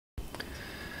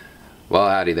Well,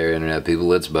 howdy there, Internet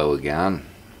people. It's Bo again.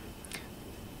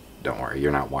 Don't worry,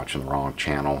 you're not watching the wrong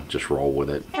channel. Just roll with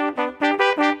it.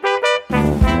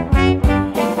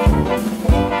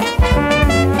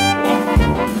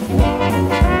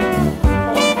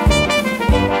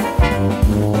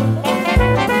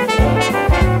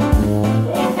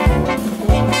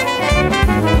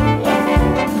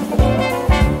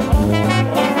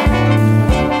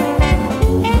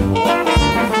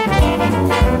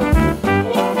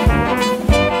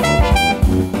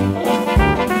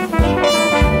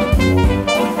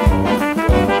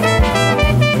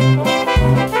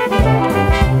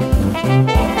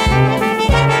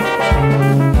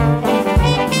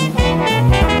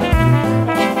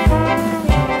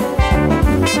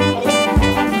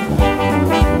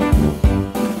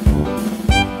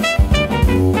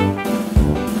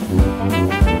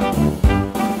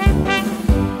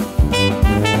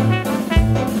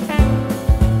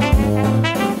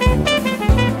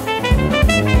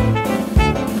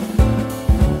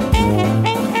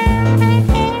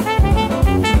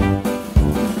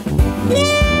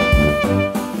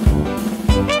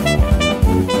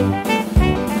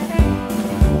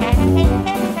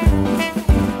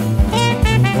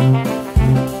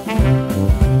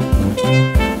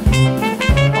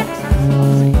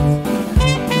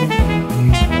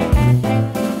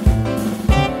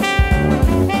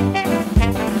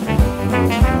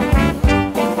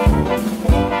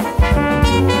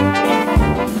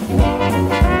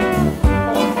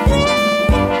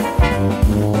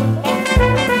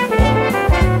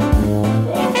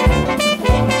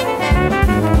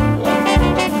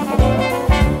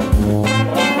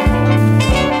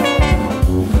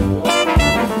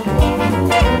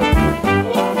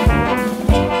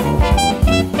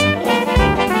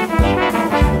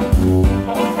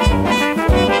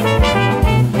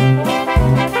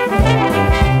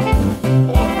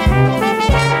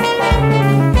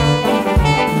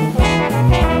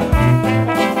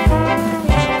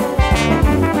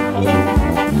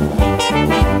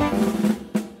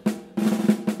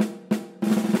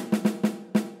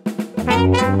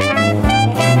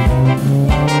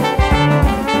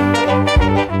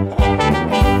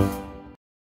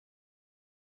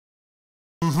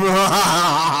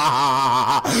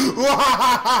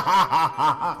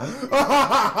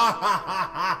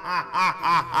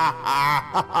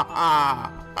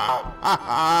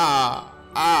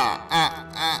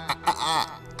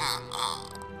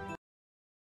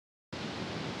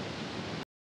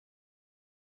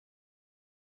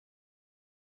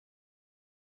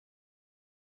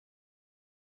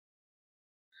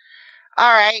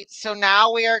 All right, so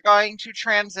now we are going to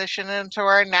transition into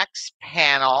our next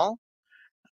panel.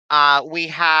 We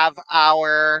have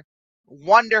our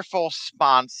wonderful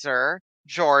sponsor,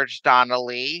 George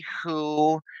Donnelly,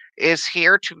 who is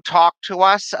here to talk to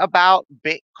us about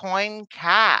Bitcoin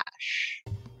Cash.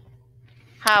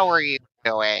 How are you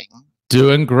doing?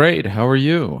 Doing great. How are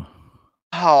you?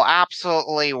 Oh,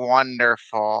 absolutely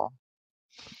wonderful.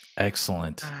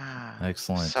 Excellent.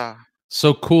 Excellent. So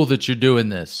So cool that you're doing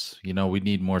this. You know, we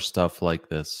need more stuff like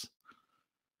this,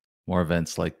 more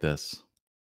events like this.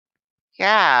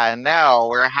 yeah, no,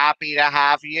 we're happy to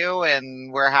have you,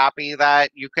 and we're happy that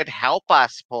you could help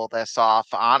us pull this off.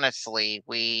 Honestly,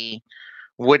 we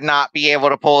would not be able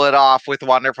to pull it off with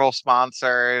wonderful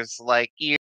sponsors like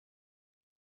you.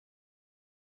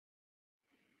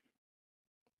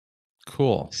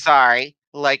 Cool. Sorry,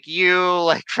 like you,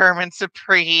 like Fermin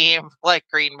Supreme, like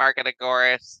Green Market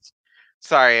Agorist.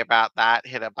 Sorry about that.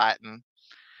 Hit a button.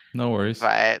 No worries.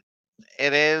 But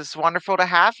it is wonderful to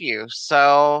have you.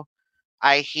 So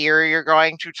I hear you're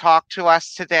going to talk to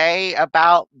us today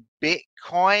about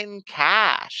Bitcoin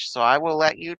Cash. So I will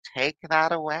let you take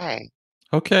that away.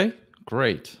 Okay.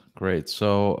 Great. Great.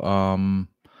 So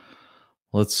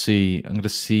let's see. I'm going to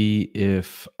see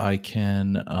if I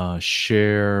can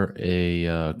share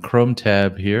a Chrome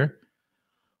tab here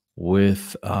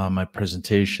with my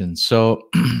presentation. So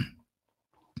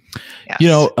Yes. you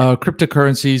know,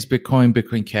 cryptocurrencies, Bitcoin,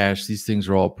 Bitcoin Cash, these things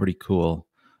are all pretty cool.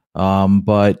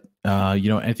 But you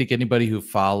know, I think anybody who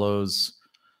follows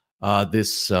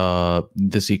this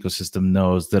ecosystem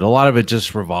knows that a lot of it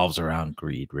just revolves around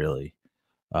greed. Really,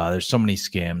 there's so many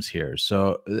scams here.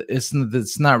 So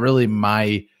it's not really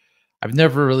my. I've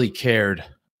never really cared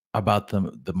about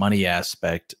the money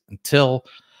aspect until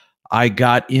I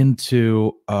got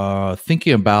into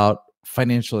thinking about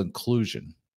financial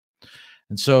inclusion.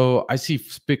 And so I see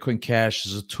Bitcoin Cash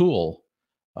as a tool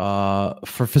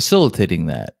for facilitating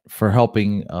that, for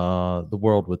helping the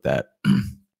world with that.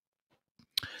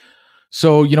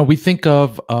 So, you know, we think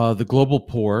of the global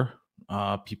poor,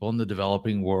 people in the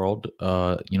developing world,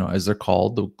 as they're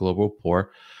called, the global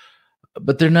poor,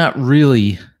 but they're not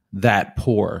really that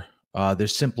poor. They're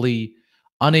simply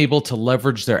unable to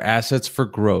leverage their assets for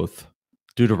growth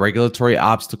due to regulatory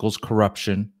obstacles,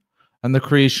 corruption, and the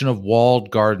creation of walled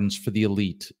gardens for the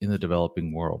elite in the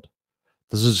developing world.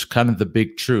 This is kind of the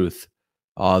big truth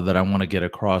that I want to get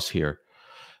across here.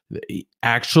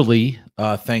 Actually,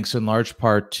 thanks in large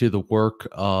part to the work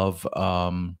of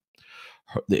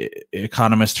the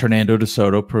economist Hernando de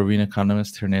Soto, Peruvian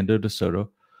economist Hernando de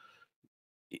Soto,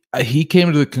 he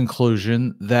came to the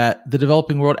conclusion that the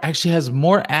developing world actually has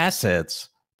more assets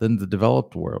than the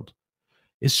developed world.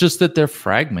 It's just that they're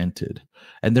fragmented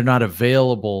and they're not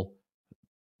available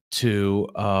to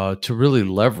really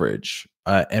leverage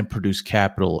and produce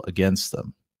capital against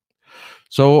them.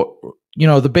 So,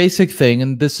 the basic thing,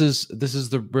 and this is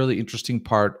the really interesting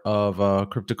part of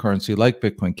cryptocurrency like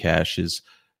Bitcoin Cash, is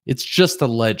it's just a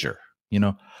ledger.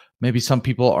 Maybe some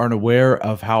people aren't aware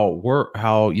of how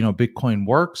Bitcoin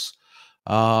works,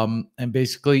 and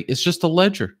basically it's just a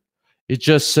ledger. It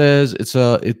just says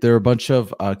there are a bunch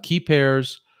of key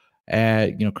pairs,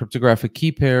 cryptographic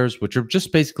key pairs, which are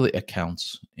just basically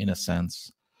accounts in a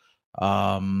sense.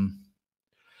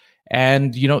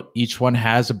 And each one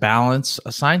has a balance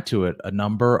assigned to it, a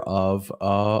number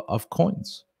of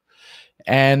coins,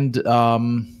 and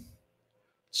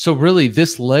so really,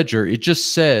 this ledger, it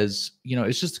just says,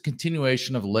 it's just a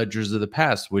continuation of ledgers of the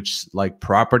past, which like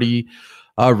property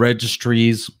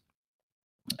registries,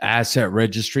 asset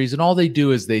registries, and all they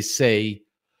do is they say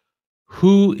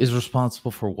who is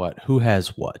responsible for what, who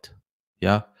has what.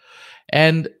 Yeah.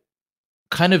 And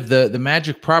kind of the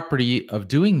magic property of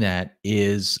doing that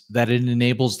is that it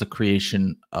enables the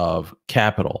creation of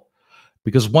capital.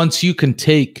 Because once you can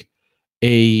take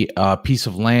a piece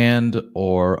of land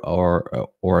or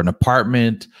an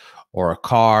apartment or a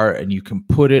car, and you can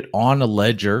put it on a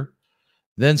ledger,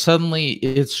 then suddenly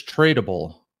it's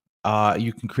tradable.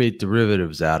 You can create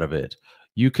derivatives out of it.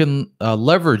 You can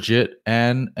leverage it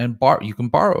and you can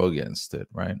borrow against it,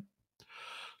 right?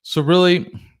 So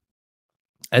really,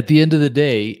 at the end of the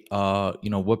day,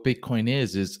 what Bitcoin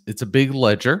is it's a big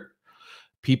ledger.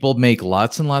 People make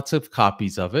lots and lots of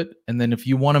copies of it. And then if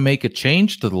you want to make a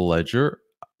change to the ledger,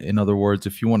 in other words,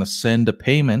 if you want to send a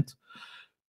payment,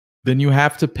 then you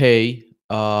have to pay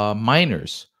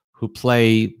miners who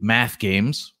play math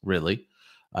games, really,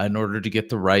 in order to get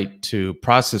the right to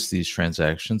process these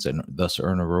transactions and thus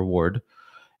earn a reward.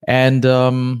 And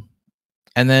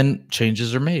then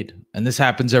changes are made. And this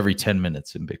happens every 10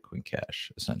 minutes in Bitcoin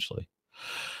Cash, essentially.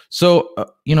 So,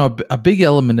 a big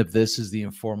element of this is the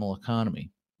informal economy.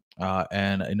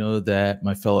 And I know that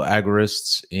my fellow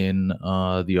agorists in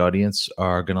the audience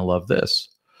are going to love this.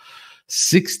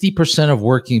 60% of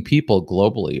working people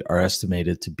globally are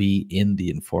estimated to be in the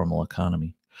informal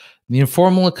economy. In the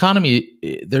informal economy,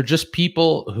 they're just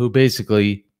people who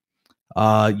basically,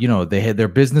 their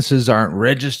businesses aren't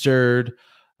registered.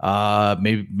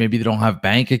 Maybe they don't have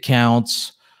bank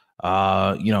accounts.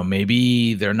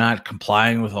 Maybe they're not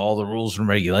complying with all the rules and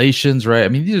regulations, right? I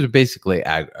mean, these are basically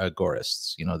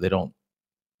agorists.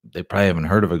 They probably haven't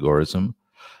heard of agorism,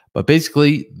 but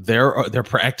basically they're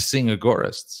practicing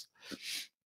agorists.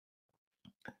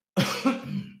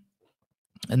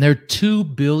 And there are 2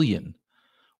 billion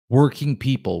working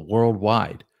people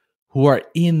worldwide who are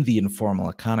in the informal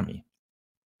economy.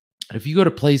 If you go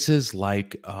to places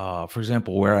like, for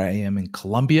example, where I am in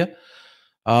Colombia,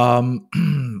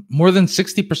 more than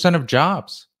 60% of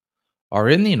jobs are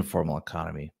in the informal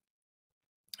economy.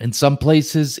 In some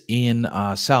places in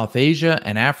South Asia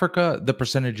and Africa, the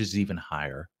percentage is even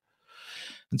higher.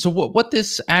 And so what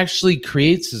this actually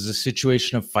creates is a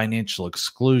situation of financial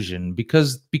exclusion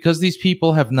because these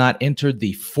people have not entered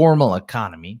the formal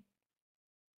economy,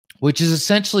 which is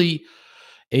essentially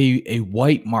a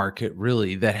white market,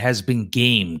 really, that has been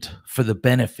gamed for the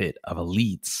benefit of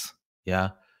elites. Yeah.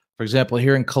 For example,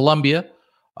 here in Colombia,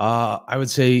 I would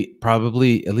say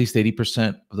probably at least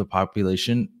 80% of the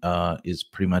population is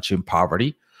pretty much in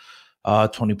poverty.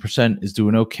 20% is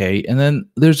doing okay. And then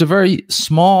there's a very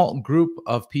small group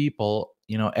of people,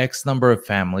 X number of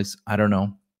families, I don't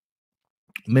know,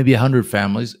 maybe 100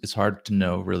 families, it's hard to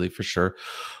know really for sure,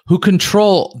 who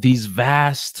control these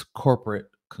vast corporate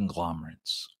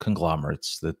conglomerates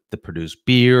that produce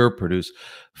beer, produce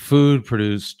food,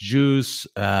 produce juice,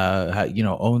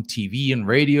 own TV and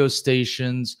radio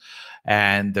stations,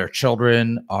 and their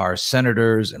children are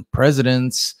senators and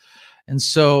presidents. And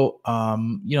so,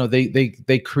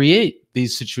 they create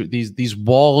these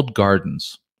walled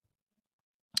gardens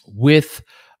with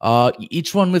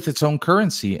each one with its own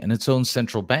currency and its own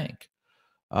central bank.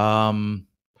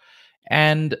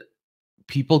 and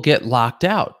people get locked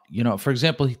out. For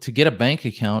example, to get a bank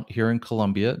account here in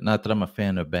Colombia, not that I'm a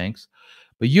fan of banks,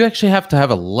 but you actually have to have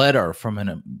a letter from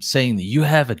an saying that you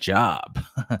have a job,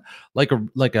 like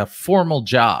a formal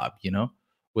job,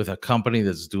 with a company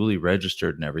that's duly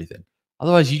registered and everything.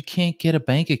 Otherwise, you can't get a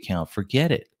bank account.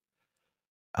 Forget it.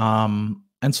 And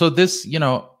so this,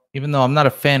 even though I'm not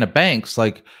a fan of banks,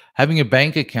 like having a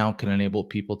bank account can enable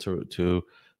people to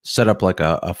set up like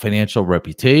a financial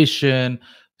reputation,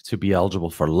 to be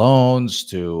eligible for loans,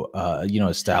 to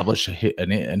establish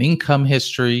an income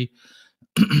history.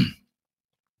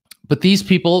 But these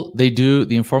people, they do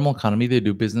the informal economy, they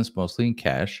do business mostly in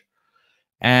cash,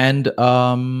 and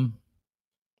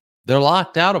they're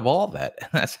locked out of all that. And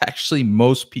that's actually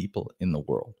most people in the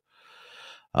world.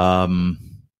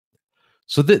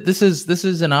 So this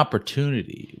is an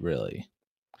opportunity, really.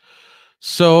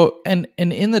 So, and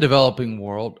in the developing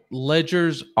world,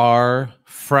 ledgers are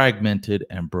fragmented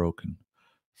and broken.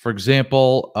 For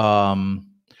example,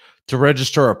 to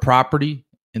register a property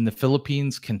in the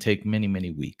Philippines can take many, many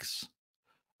weeks.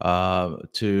 When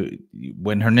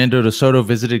Hernando de Soto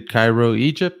visited Cairo,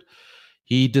 Egypt,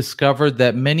 he discovered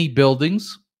that many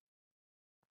buildings,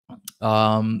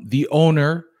 the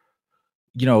owner,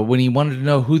 when he wanted to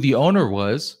know who the owner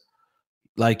was,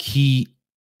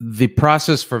 the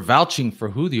process for vouching for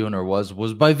who the owner was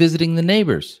by visiting the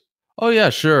neighbors. Oh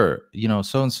yeah, sure.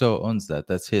 So and so owns that.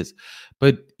 That's his.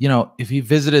 But if he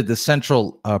visited the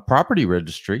central property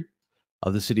registry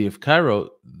of the city of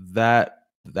Cairo, that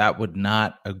would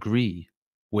not agree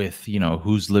with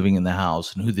who's living in the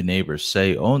house and who the neighbors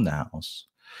say own the house.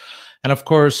 And of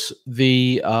course,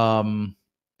 the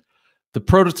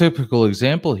prototypical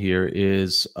example here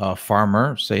is a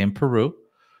farmer, say in Peru.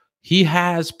 He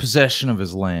has possession of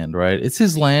his land, right? It's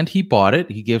his land. He bought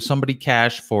it. He gave somebody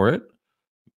cash for it,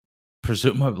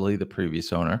 presumably the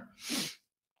previous owner.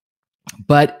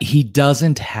 But he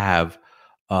doesn't have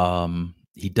a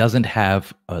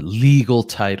legal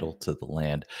title to the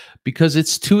land because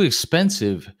it's too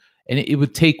expensive, and it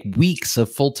would take weeks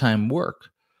of full-time work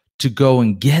to go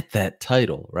and get that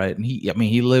title, right? And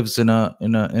he lives in a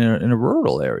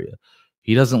rural area.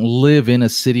 He doesn't live in a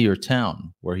city or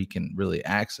town where he can really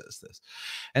access this.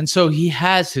 And so he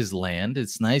has his land.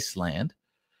 It's nice land,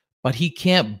 but he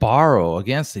can't borrow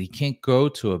against it. He can't go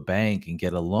to a bank and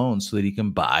get a loan so that he can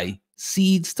buy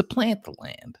seeds to plant the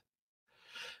land.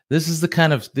 This is the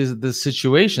kind of the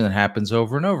situation that happens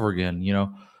over and over again.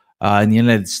 In the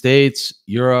United States,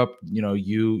 Europe,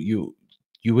 you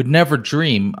would never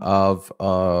dream of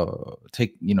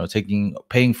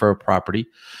paying for a property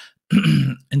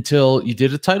until you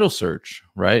did a title search,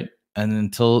 right? And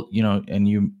until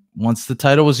once the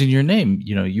title was in your name,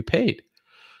 you paid.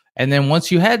 And then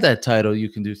once you had that title, you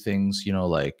can do things,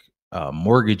 like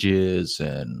mortgages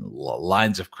and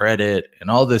lines of credit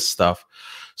and all this stuff,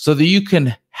 so that you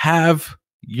can have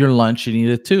your lunch and eat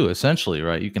it too, essentially,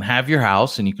 right? You can have your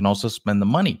house and you can also spend the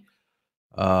money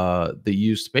that you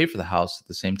used to pay for the house at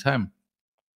the same time.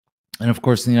 And of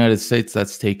course, in the United States,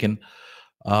 that's taken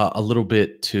a little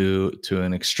bit to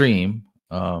an extreme,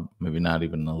 maybe not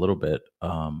even a little bit.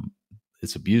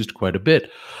 It's abused quite a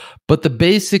bit. But the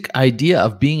basic idea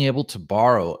of being able to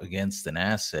borrow against an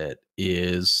asset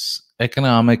is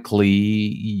economically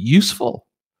useful,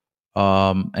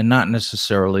 and not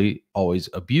necessarily always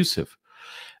abusive.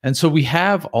 And so we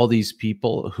have all these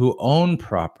people who own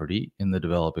property in the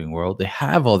developing world. They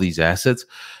have all these assets,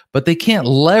 but they can't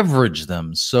leverage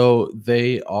them. So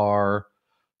they are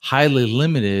highly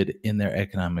limited in their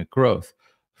economic growth.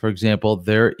 For example,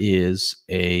 there is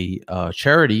a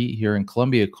charity here in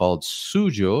Colombia called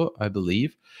Suyo, I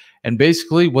believe. And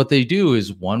basically what they do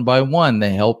is one by one,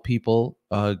 they help people,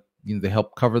 they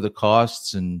help cover the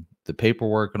costs and the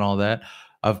paperwork and all that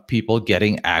of people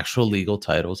getting actual legal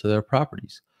title to their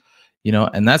properties.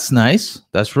 And that's nice.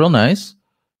 That's real nice.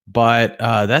 But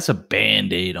that's a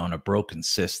Band-Aid on a broken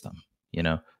system.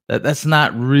 That's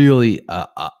not really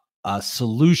a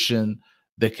solution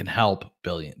that can help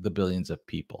the billions of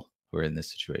people who are in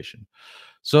this situation.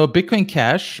 So Bitcoin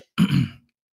Cash,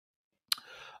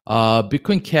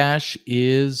 Bitcoin Cash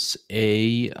is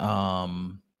a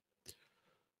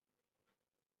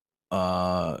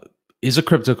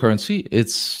cryptocurrency.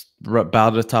 It's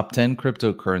about a top 10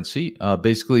 cryptocurrency.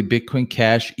 Basically, Bitcoin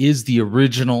Cash is the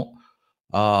original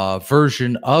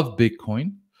version of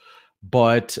Bitcoin,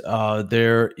 but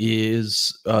there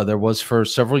was for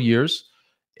several years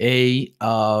a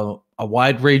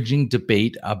wide-ranging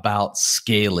debate about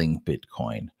scaling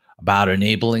Bitcoin, about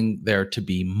enabling there to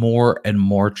be more and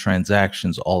more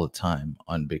transactions all the time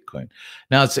on Bitcoin.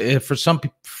 Now, it's for some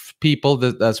people,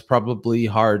 that's probably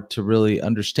hard to really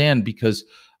understand, because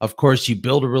of course you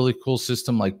build a really cool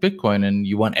system like Bitcoin and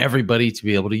you want everybody to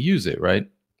be able to use it, right?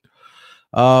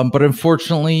 But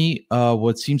unfortunately,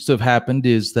 what seems to have happened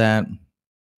is that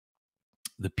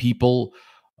the people,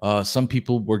 some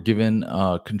people were given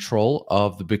control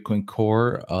of the Bitcoin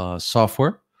Core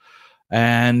software,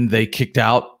 and they kicked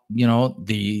out,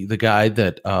 the guy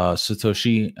that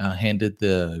Satoshi handed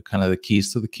the kind of the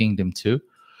keys to the kingdom to.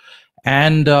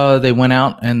 And they went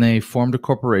out and they formed a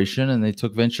corporation and they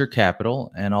took venture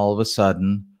capital, and all of a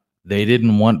sudden they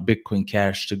didn't want Bitcoin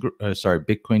Cash to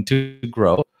Bitcoin to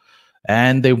grow,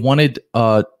 and they wanted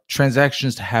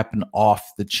transactions to happen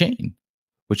off the chain,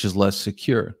 which is less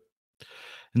secure.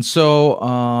 And so,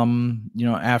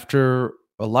 after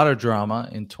a lot of drama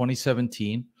in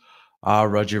 2017,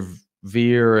 Roger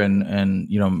Ver and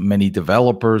many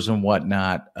developers and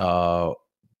whatnot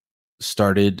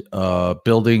started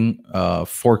building,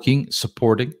 forking,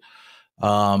 supporting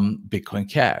Bitcoin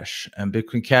Cash. And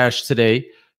Bitcoin Cash today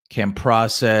can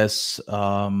process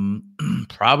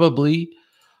probably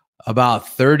about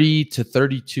 30 to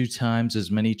 32 times as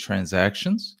many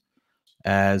transactions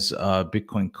as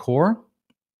Bitcoin Core.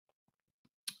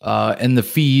 And the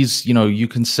fees, you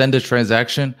can send a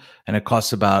transaction and it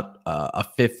costs about a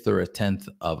fifth or a tenth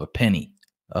of a penny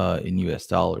in US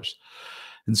dollars.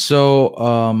 And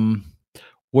so,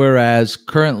 whereas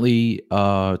currently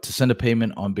to send a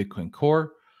payment on Bitcoin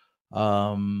Core,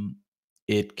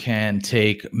 it can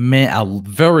take a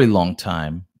very long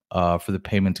time for the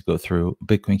payment to go through.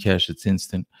 Bitcoin Cash, it's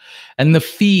instant. And the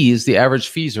fees, the average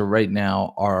fees right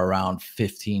now are around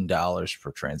 $15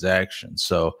 per transaction.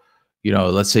 So,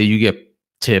 let's say you get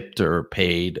tipped or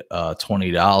paid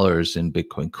 $20 in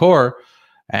Bitcoin Core,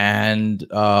 and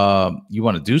you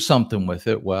want to do something with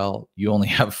it. Well, you only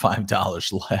have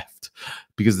 $5 left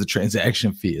because the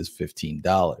transaction fee is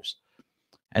 $15.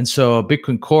 And so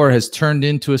Bitcoin Core has turned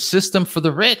into a system for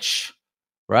the rich,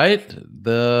 right?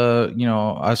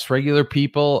 Us regular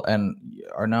people and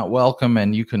are not welcome,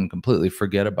 and you can completely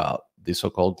forget about the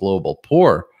so-called global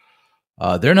poor.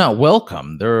 They're not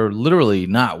welcome. They're literally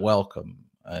not welcome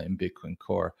in Bitcoin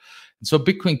Core. And so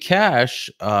Bitcoin Cash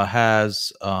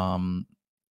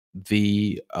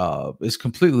is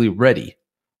completely ready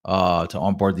to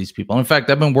onboard these people. In fact,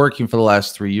 I've been working for the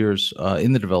last 3 years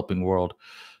in the developing world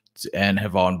and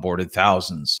have onboarded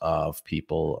thousands of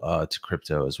people to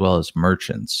crypto, as well as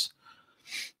merchants.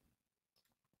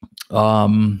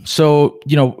 So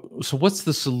what's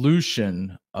the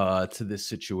solution to this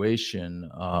situation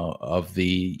of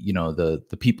the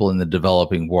people in the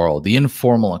developing world, the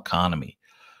informal economy,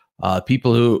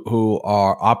 people who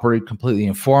operate completely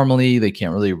informally? They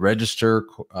can't really register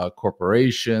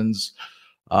corporations.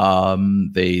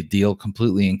 They deal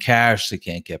completely in cash. They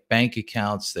can't get bank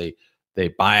accounts. They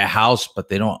buy a house, but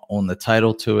they don't own the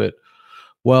title to it.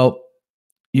 Well,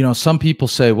 some people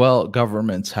say, well,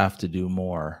 governments have to do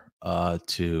more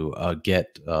to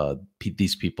get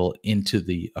these people into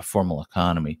the formal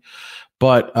economy.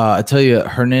 But I tell you,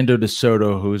 Hernando de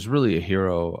Soto, who is really a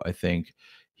hero, I think,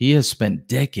 he has spent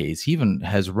decades. He even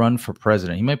has run for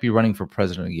president. He might be running for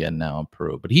president again now in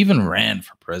Peru, but he even ran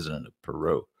for president of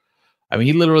Peru. I mean,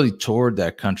 he literally toured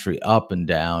that country up and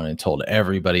down and told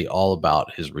everybody all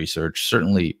about his research.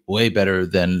 Certainly way better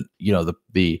than,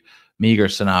 the meager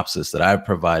synopsis that I've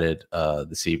provided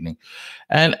this evening.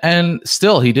 And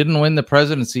still, he didn't win the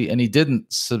presidency, and he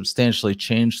didn't substantially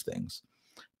change things.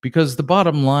 Because the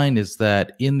bottom line is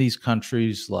that in these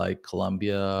countries like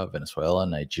Colombia, Venezuela,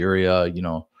 Nigeria,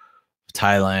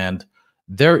 Thailand,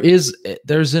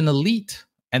 there's an elite,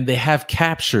 and they have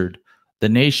captured the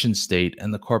nation state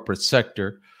and the corporate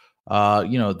sector.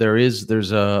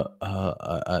 There's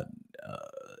a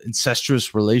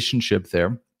incestuous relationship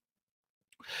there,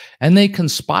 and they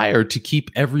conspire to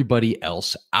keep everybody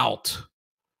else out.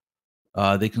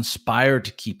 They conspire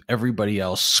to keep everybody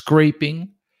else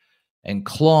scraping and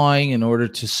clawing in order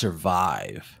to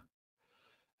survive.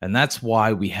 And that's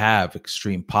why we have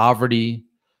extreme poverty.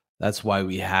 That's why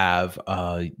we have,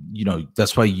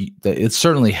 it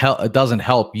certainly it doesn't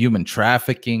help human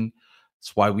trafficking.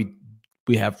 That's why we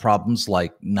have problems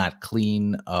like not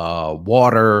clean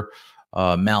water,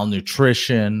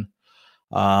 malnutrition.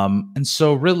 And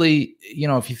so really,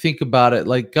 if you think about it,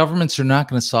 like, governments are not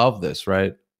going to solve this,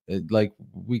 right? Like,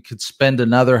 we could spend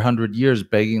another 100 years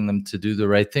begging them to do the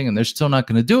right thing, and they're still not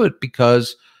going to do it,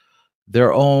 because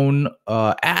their own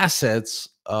assets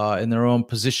and their own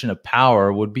position of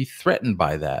power would be threatened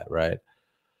by that, right?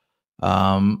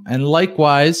 And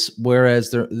likewise,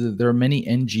 whereas there are many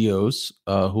NGOs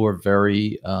who are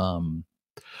very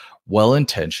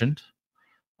well-intentioned,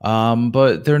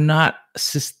 but they're not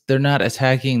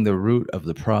attacking the root of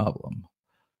the problem.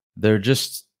 They're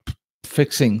just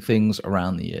fixing things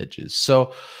around the edges.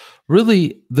 So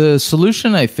really, the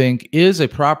solution, I think, is a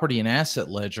property and asset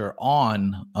ledger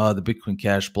on the Bitcoin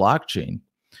Cash blockchain.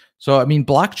 So, I mean,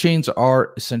 blockchains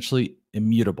are essentially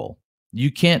immutable.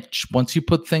 You can't, once you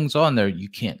put things on there, you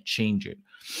can't change it.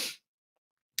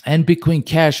 And Bitcoin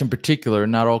Cash in particular,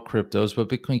 not all cryptos, but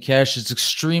Bitcoin Cash is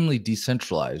extremely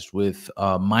decentralized with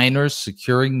miners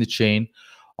securing the chain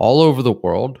all over the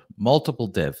world, multiple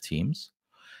dev teams.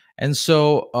 And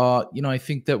so, I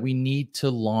think that we need to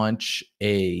launch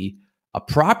a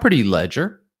property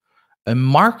ledger and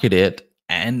market it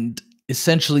and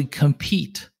essentially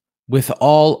compete with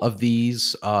all of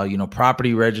these,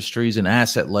 property registries and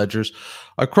asset ledgers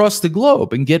across the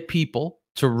globe and get people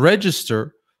to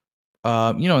register.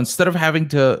 Instead of having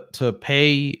to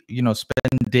pay,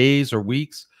 spend days or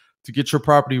weeks to get your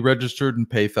property registered and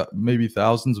pay maybe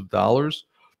thousands of dollars,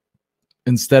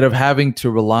 instead of having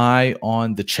to rely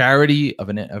on the charity of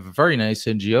a very nice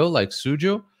NGO like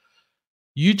Sujo,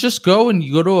 you just go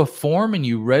to a form and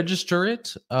you register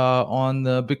it on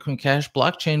the Bitcoin Cash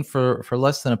blockchain for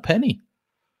less than a penny.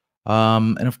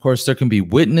 And of course, there can be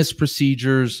witness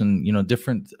procedures and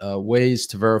different ways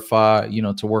to verify,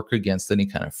 to work against any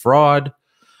kind of fraud.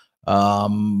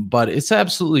 But it's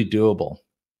absolutely doable.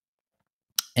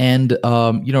 And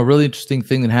really interesting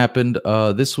thing that happened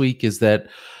this week is that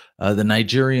the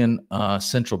Nigerian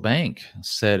central bank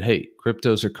said, "Hey,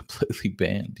 cryptos are completely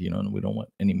banned. And we don't want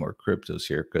any more cryptos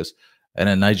here because." And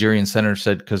a Nigerian senator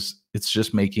said, "Because it's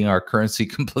just making our currency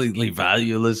completely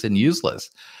valueless and useless."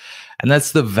 And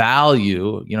that's the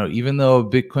value. Even though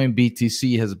Bitcoin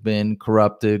BTC has been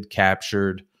corrupted,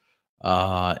 captured,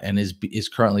 and is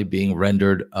currently being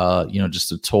rendered,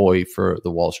 just a toy for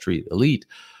the Wall Street elite.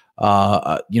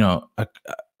 The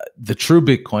true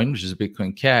Bitcoin, which is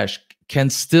Bitcoin Cash, can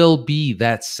still be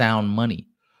that sound money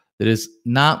that is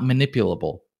not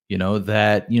manipulable.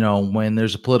 When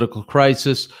there's a political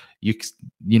crisis,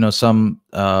 some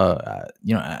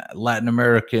Latin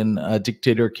American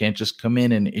dictator can't just come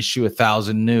in and issue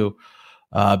 1,000 new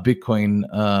Bitcoin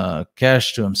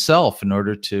Cash to himself in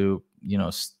order to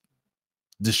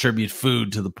distribute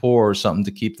food to the poor or something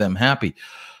to keep them happy.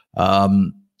 A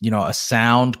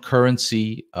sound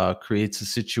currency creates a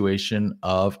situation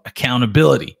of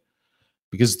accountability,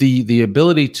 because the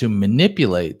ability to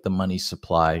manipulate the money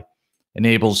supply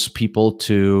enables people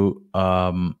to,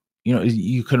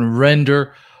 you can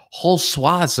render whole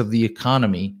swaths of the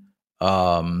economy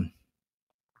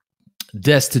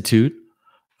destitute.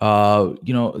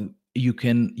 You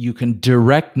can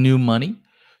direct new money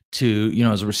to,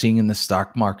 as we're seeing in the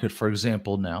stock market, for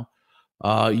example, now.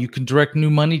 You can direct new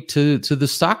money to the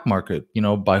stock market,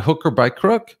 by hook or by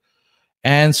crook.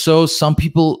 And so some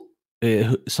people,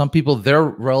 their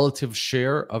relative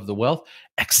share of the wealth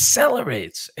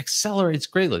accelerates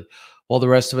greatly, while the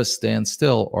rest of us stand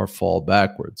still or fall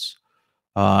backwards.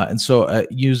 And so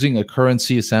using a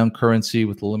sound currency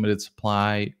with a limited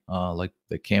supply, like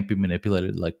that can't be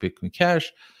manipulated, like Bitcoin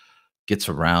Cash, gets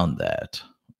around that.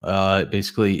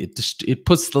 Basically, it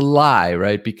puts the lie,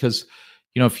 right? Because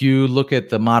if you look at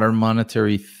the modern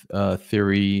monetary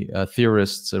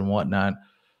theorists and whatnot,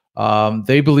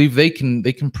 they believe they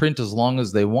can print as long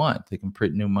as they want. They can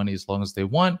print new money as long as they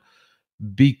want,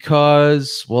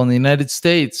 because, well, in the United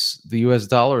States, the U.S.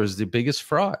 dollar is the biggest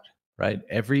fraud, right?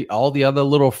 All the other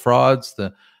little frauds,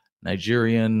 the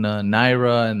Nigerian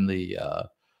naira and the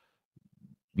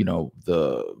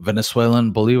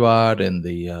Venezuelan bolivar and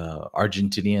the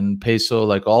Argentinian peso,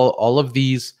 like all of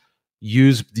these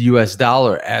use the U.S.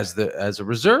 dollar as a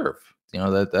reserve.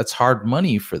 That's hard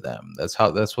money for them. That's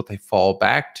what they fall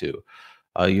back to.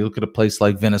 You look at a place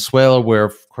like Venezuela, where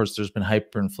of course there's been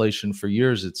hyperinflation for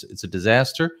years. It's a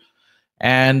disaster,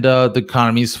 and the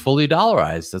economy is fully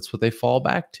dollarized. That's what they fall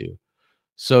back to.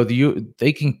 So the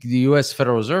U.S.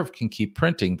 Federal Reserve can keep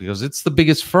printing because it's the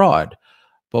biggest fraud.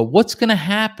 But what's going to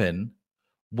happen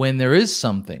when there is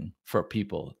something for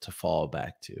people to fall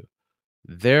back to?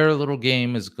 Their little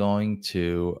game is going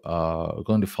to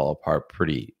fall apart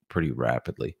pretty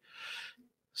rapidly.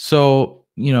 So,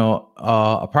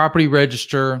 a property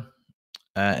register,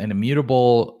 an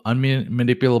immutable,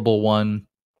 unmanipulable one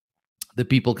that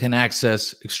people can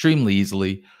access extremely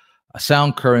easily, a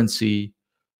sound currency,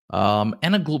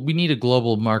 and we need a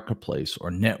global marketplace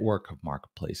or network of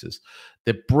marketplaces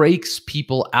that breaks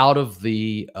people out of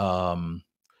the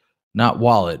not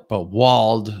wallet, but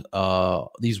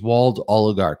these walled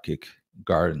oligarchic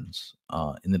gardens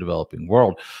in the developing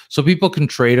world, so people can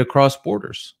trade across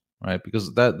borders, right?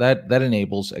 Because that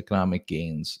enables economic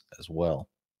gains as well.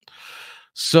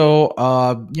 So,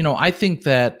 I think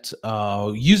that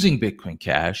using Bitcoin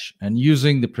Cash and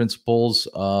using the principles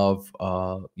of,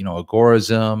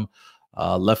 agorism,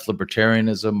 left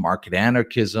libertarianism, market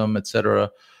anarchism,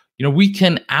 etc., we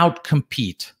can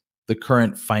outcompete the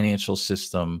current financial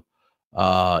system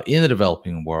in the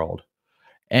developing world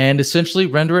and essentially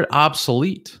render it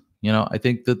obsolete. I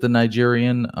think that the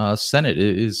Nigerian Senate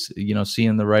is,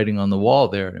 seeing the writing on the wall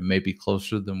there, and it may be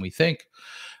closer than we think.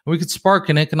 We could spark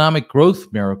an economic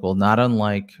growth miracle, not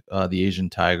unlike the Asian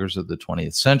tigers of the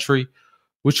 20th century,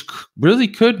 which really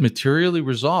could materially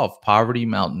resolve poverty,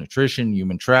 malnutrition,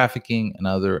 human trafficking, and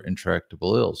other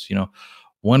intractable ills.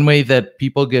 One way that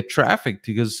people get trafficked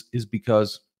is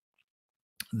because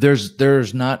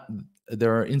there's not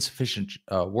there are insufficient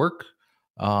work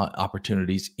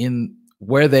opportunities in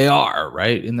where they are,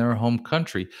 right, in their home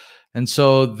country. And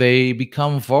so they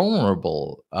become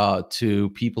vulnerable to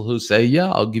people who say,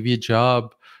 yeah, I'll give you a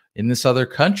job in this other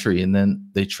country. And then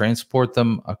they transport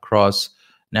them across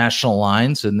national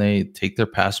lines and they take their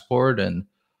passport, and,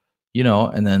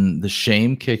 and then the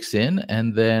shame kicks in.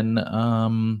 And then,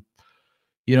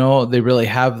 they really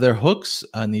have their hooks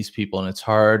on these people, and it's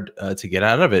hard to get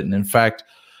out of it. And in fact,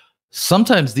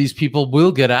 sometimes these people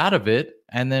will get out of it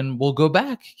and then will go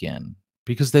back again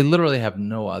because they literally have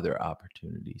no other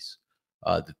opportunities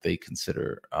that they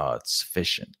consider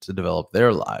sufficient to develop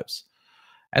their lives.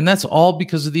 And that's all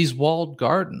because of these walled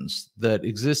gardens that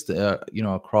exist,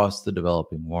 across the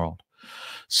developing world.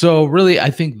 So really,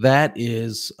 I think that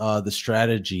is the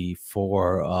strategy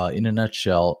for, in a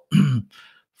nutshell,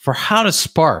 for how to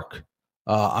spark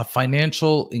a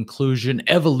financial inclusion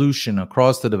evolution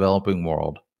across the developing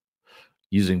world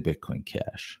using Bitcoin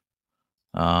Cash.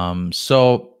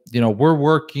 So,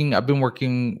 I've been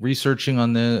working, researching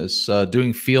on this,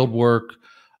 doing field work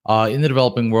in the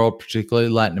developing world, particularly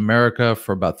Latin America,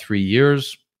 for about 3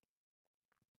 years.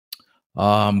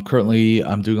 Currently,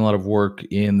 I'm doing a lot of work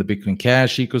in the Bitcoin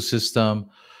Cash ecosystem.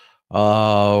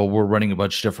 We're running a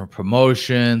bunch of different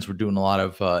promotions. We're doing a lot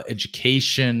of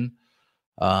education.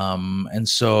 And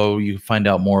so you can find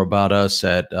out more about us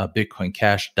at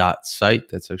bitcoincash.site.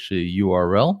 That's actually a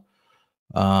URL.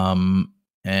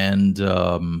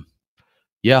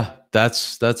 Yeah,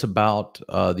 that's about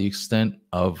the extent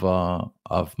of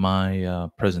my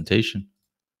presentation.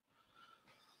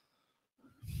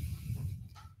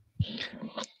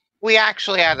 We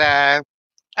actually had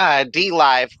a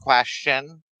D-Live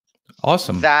question.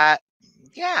 Awesome.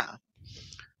 Yeah,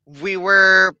 we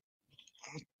were.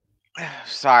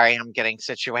 Sorry, I'm getting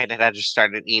situated. I just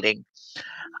started eating.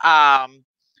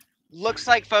 Looks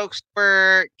like folks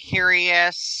were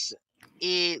curious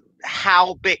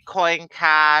how Bitcoin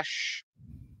Cash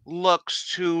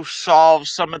looks to solve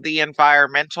some of the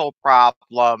environmental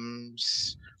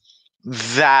problems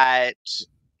that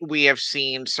we have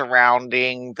seen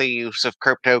surrounding the use of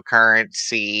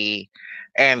cryptocurrency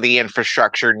and the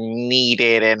infrastructure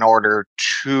needed in order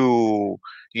to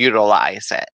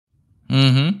utilize it.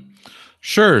 Mm-hmm.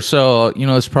 Sure. So,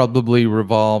 this probably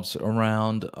revolves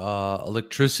around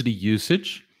electricity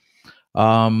usage.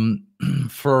 Um,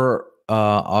 for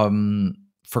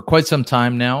quite some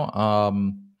time now,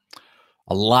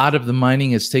 a lot of the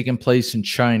mining has taken place in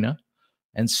China.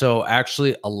 And so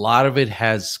actually a lot of it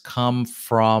has come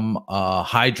from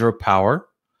hydropower,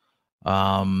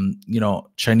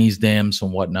 Chinese dams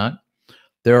and whatnot.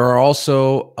 There are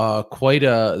also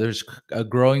there's a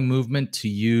growing movement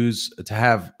to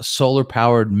have solar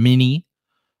powered mini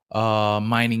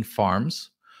mining farms.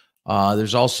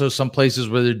 There's also some places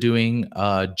where they're doing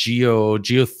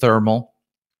geothermal.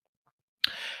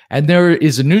 And there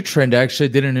is a new trend. I actually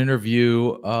did an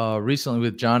interview recently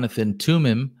with Jonathan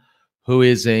Tumim, who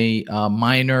is a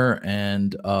miner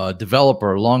and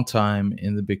developer, a long time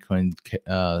in the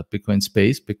Bitcoin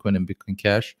space, Bitcoin and Bitcoin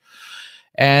Cash.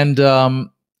 And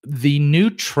the new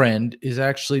trend is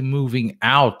actually moving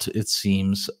out, it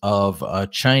seems,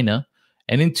 of China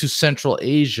and into Central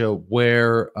Asia,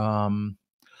 where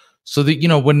so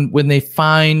that when they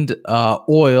find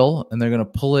oil and they're going to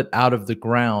pull it out of the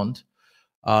ground,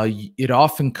 it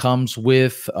often comes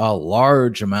with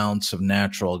large amounts of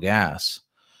natural gas.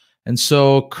 And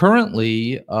so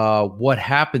currently, what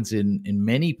happens in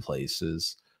many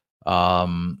places,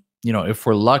 if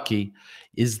we're lucky,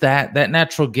 is that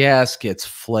natural gas gets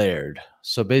flared.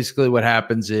 So basically what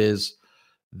happens is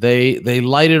they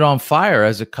light it on fire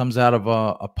as it comes out of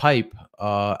a pipe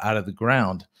out of the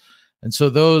ground. And so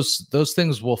those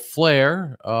things will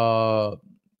flare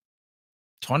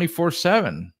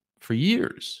 24/7 for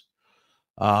years.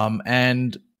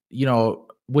 And,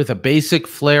 with a basic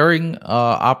flaring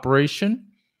operation,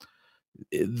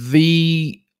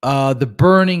 the the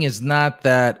burning is not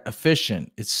that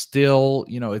efficient. It's still,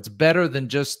 it's better than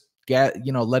just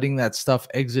letting that stuff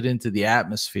exit into the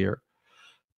atmosphere,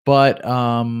 but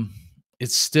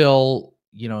it's still,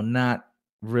 not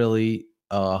really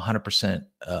 100%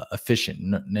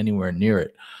 efficient, anywhere near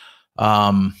it.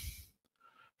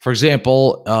 For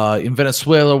example, in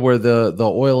Venezuela, where the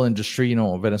oil industry,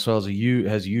 Venezuela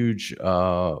has huge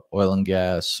oil and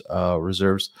gas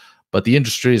reserves, but the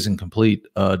industry is in complete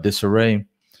disarray.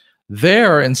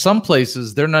 There, in some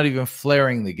places, they're not even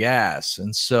flaring the gas,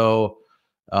 and so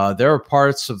there are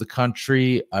parts of the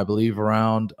country, I believe,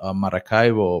 around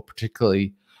Maracaibo,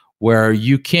 particularly, where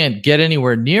you can't get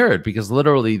anywhere near it because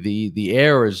literally the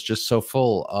air is just so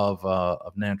full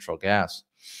of natural gas.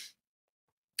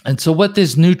 And so what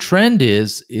this new trend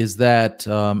is that,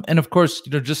 and of course,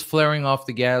 just flaring off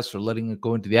the gas or letting it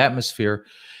go into the atmosphere,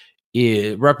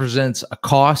 it represents a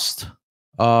cost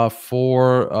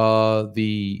for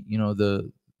the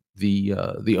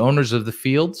owners of the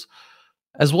fields,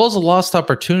 as well as a lost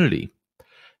opportunity.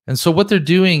 And so what they're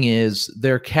doing is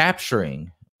they're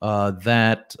capturing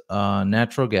that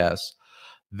natural gas.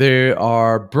 They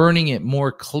are burning it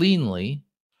more cleanly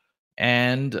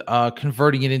and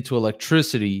converting it into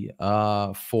electricity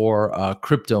for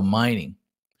crypto mining.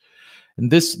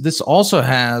 And this also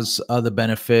has the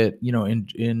benefit,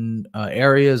 in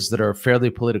areas that are fairly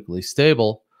politically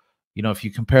stable. If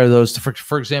you compare those to,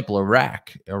 for example,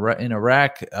 Iraq. In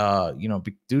Iraq,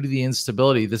 due to the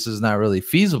instability, this is not really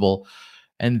feasible.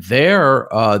 And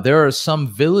there are some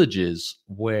villages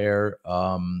where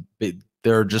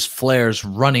there are just flares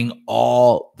running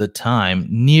all the time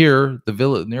near the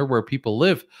village, near where people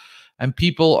live. And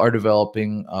people are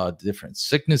developing different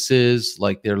sicknesses,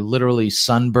 like they're literally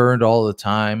sunburned all the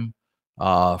time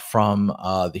from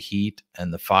the heat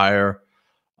and the fire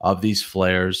of these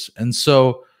flares. And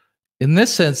so in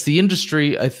this sense, the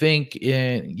industry, I think,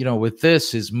 with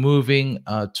this is moving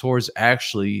towards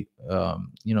actually,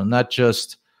 not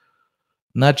just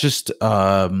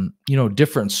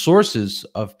different sources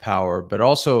of power, but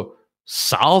also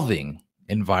solving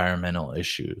environmental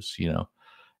issues.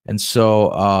 And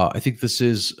so I think this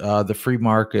is the free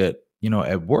market,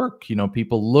 at work.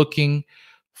 People looking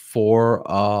for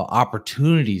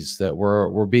opportunities that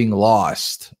were being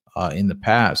lost in the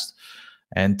past,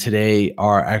 and today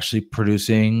are actually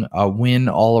producing a win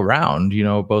all around.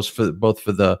 Both for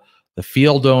the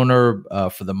field owner,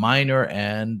 for the miner,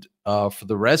 and for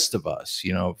the rest of us,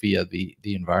 via the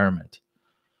environment.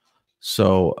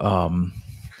 So,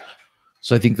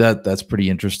 so I think that's pretty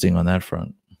interesting on that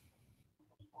front.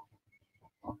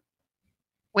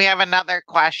 We have another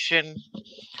question.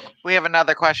 We have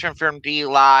another question from D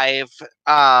Live.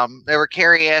 They were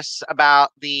curious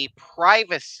about the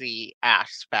privacy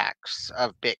aspects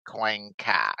of Bitcoin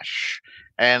Cash.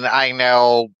 And I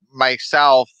know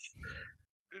myself,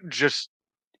 just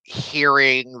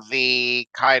hearing the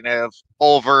kind of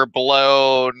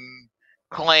overblown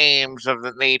claims of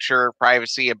the nature of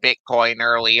privacy of Bitcoin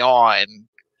early on,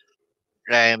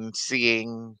 and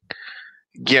seeing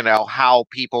how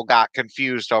people got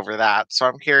confused over that. So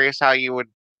I'm curious how you would,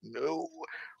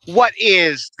 what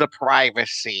is the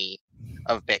privacy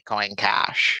of Bitcoin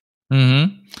Cash?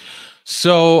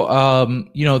 So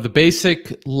the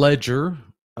basic ledger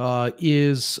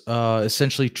is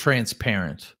essentially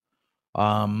transparent.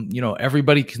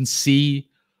 Everybody can see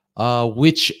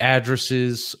which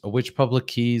addresses, which public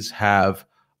keys have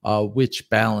which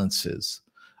balances.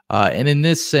 And in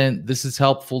this sense, this is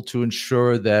helpful to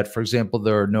ensure that, for example,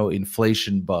 there are no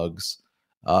inflation bugs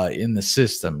in the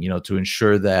system, to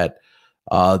ensure that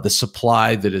the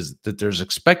supply that there's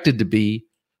expected to be,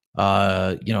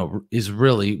 is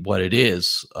really what it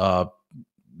is, so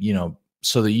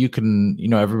that you can,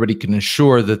 everybody can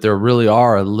ensure that there really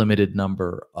are a limited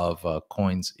number of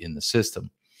coins in the system.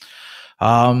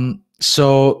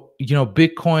 So,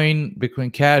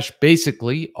 Bitcoin Cash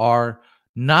basically are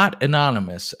not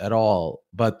anonymous at all,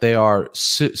 but they are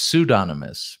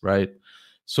pseudonymous, right?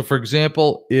 So, for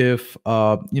example, if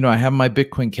I have my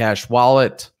Bitcoin Cash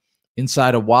wallet,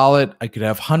 inside a wallet, I could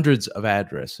have hundreds of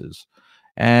addresses,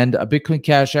 and a Bitcoin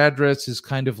Cash address is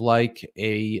kind of like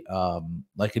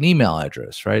like an email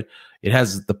address, right? It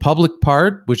has the public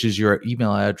part, which is your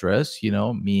email address,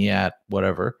 me at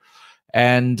whatever,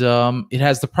 and it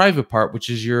has the private part, which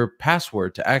is your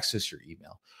password to access your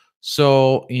email.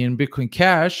 So in Bitcoin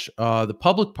Cash, the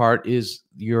public part is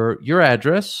your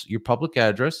address, your public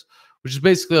address, which is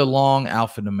basically a long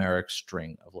alphanumeric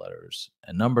string of letters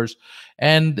and numbers.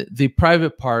 And the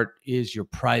private part is your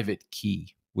private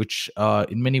key, which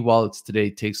in many wallets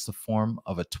today takes the form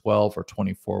of a 12 or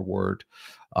 24 word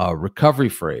recovery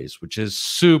phrase, which is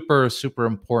super, super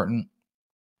important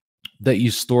that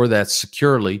you store that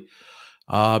securely,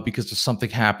 because if something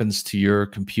happens to your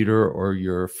computer or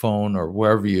your phone or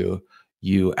wherever you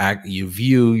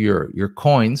view your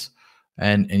coins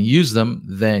and use them,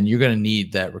 then you're going to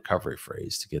need that recovery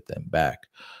phrase to get them back.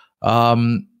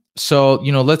 So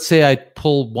let's say I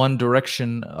pull one address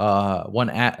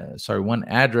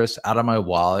out of my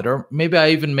wallet, or maybe I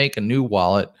even make a new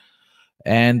wallet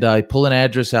and I pull an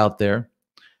address out there.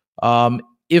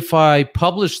 If I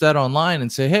publish that online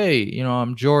and say, hey,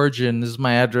 I'm George and this is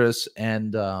my address,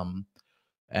 and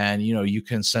you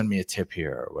can send me a tip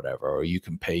here or whatever, or you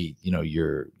can pay,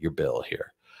 your bill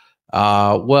here.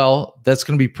 Well, that's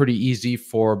going to be pretty easy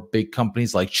for big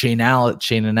companies like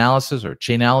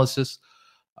Chainalysis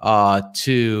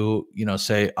to,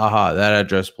 say, aha, that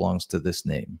address belongs to this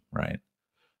name, right?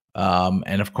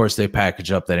 And of course, they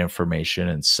package up that information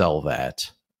and sell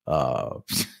that to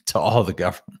all the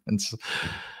governments.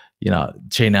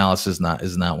 Chainalysis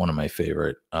is not one of my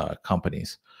favorite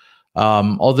companies,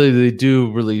 although they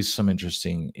do release some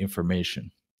interesting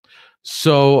information.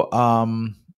 So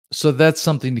that's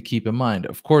something to keep in mind.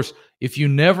 Of course, if you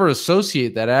never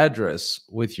associate that address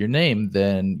with your name,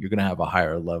 then you're going to have a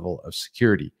higher level of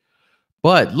security.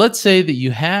 But let's say that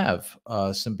you have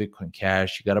some Bitcoin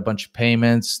Cash, you got a bunch of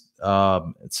payments,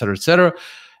 et cetera,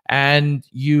 and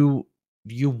you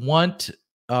want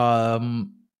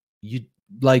you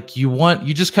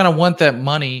just kind of want that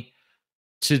money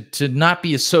to not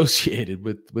be associated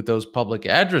with those public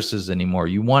addresses anymore.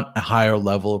 You want a higher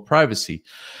level of privacy.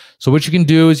 So what you can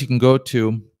do is you can go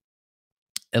to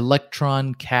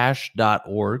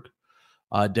electroncash.org,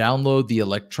 download the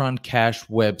Electron Cash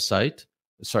website.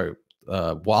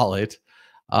 Wallet.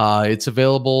 It's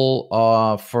available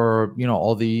for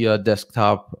all the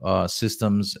desktop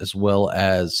systems as well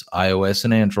as iOS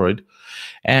and Android.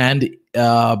 And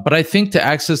but I think to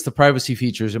access the privacy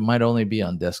features, it might only be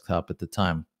on desktop at the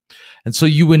time. And so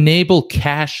you enable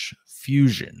cache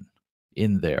fusion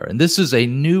in there, and this is a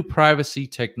new privacy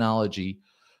technology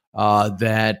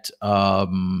that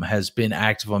has been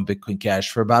active on Bitcoin Cash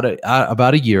for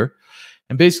about a year.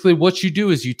 And basically what you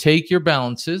do is you take your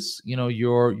balances,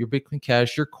 your Bitcoin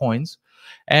Cash, your coins,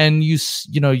 and you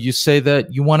say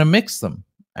that you want to mix them.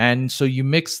 And so you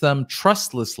mix them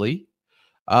trustlessly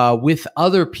with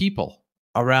other people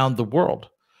around the world.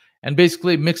 And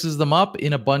basically it mixes them up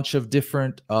in a bunch of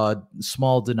different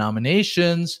small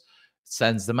denominations,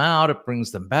 sends them out, it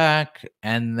brings them back.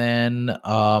 And then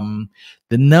the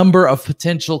number of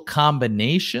potential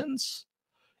combinations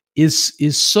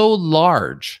is so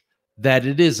large that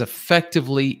it is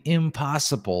effectively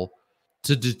impossible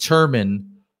to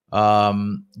determine, what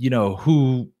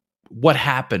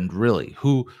happened really,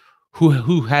 who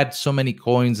had so many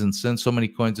coins and sent so many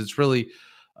coins. It's really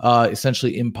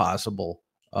essentially impossible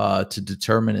to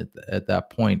determine it at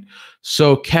that point.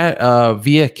 So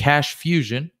via cache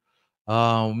fusion,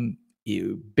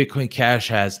 Bitcoin Cash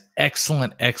has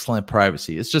excellent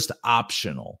privacy. It's just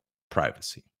optional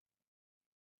privacy.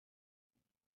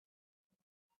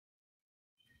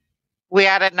 We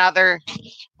had another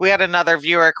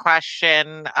viewer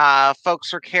question.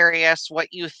 Folks were curious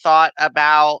what you thought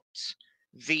about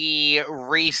the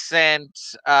recent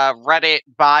Reddit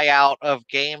buyout of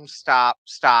GameStop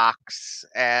stocks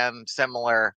and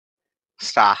similar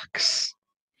stocks.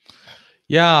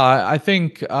 Yeah, I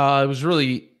think it was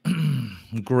really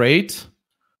great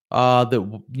that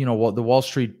the Wall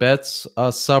Street Bets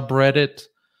subreddit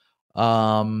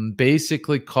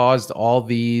basically caused all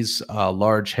these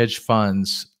large hedge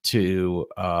funds to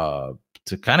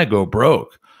kind of go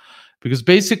broke, because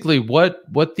basically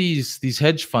what these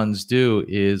hedge funds do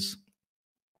is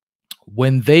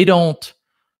when they don't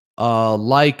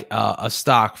like a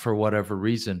stock for whatever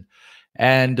reason.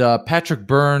 And Patrick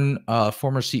Byrne,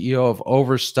 former CEO of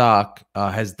Overstock,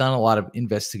 has done a lot of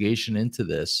investigation into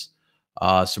this.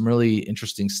 Some really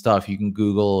interesting stuff. You can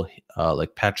Google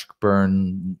like Patrick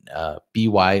Byrne,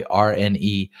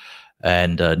 BYRNE,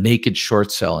 and naked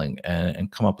short selling,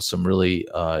 and come up with some really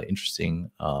interesting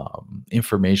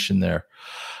information there.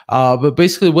 But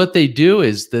basically what they do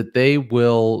is that they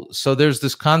will, so there's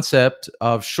this concept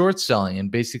of short selling, and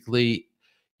basically,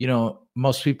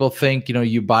 most people think,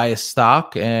 you buy a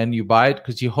stock and you buy it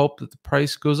because you hope that the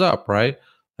price goes up, right?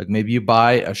 Like maybe you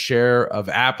buy a share of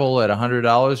Apple at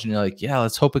 $100 and you're like, yeah,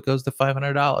 let's hope it goes to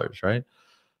 $500, right?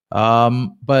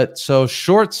 But so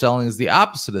short selling is the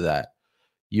opposite of that.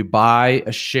 You buy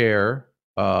a share,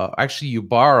 actually you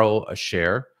borrow a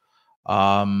share,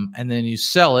 and then you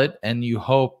sell it and you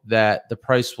hope that the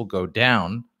price will go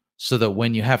down so that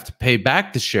when you have to pay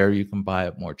back the share, you can buy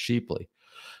it more cheaply.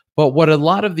 But what a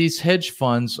lot of these hedge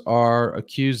funds are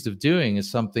accused of doing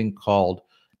is something called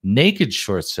naked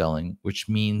short selling, which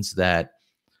means that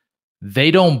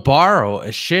they don't borrow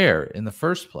a share in the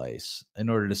first place in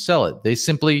order to sell it. They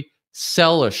simply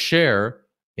sell a share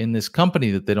in this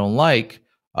company that they don't like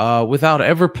without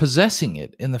ever possessing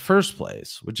it in the first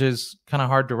place, which is kind of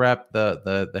hard to wrap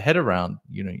the head around,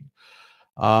 you know.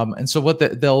 And so what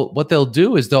they'll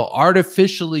do is they'll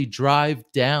artificially drive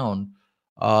down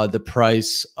the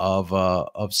price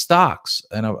of stocks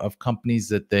and of companies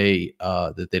that they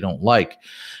don't like.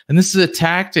 And this is a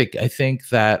tactic, I think,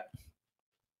 that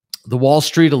the Wall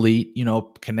Street elite, you know,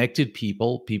 connected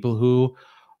people who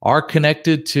are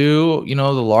connected to, you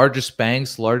know, the largest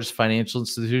banks, the largest financial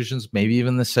institutions, maybe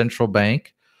even the central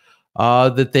bank,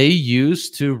 that they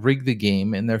use to rig the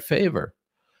game in their favor.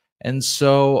 And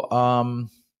so,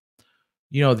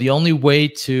 you know, the only way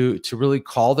to really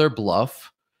call their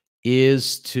bluff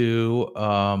is to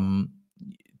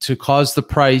cause the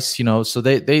price, you know. So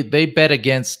they bet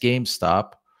against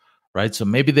GameStop, right? So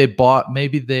maybe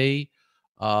they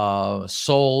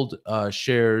sold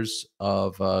shares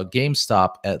of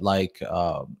GameStop at like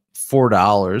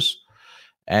 $4,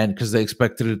 and because they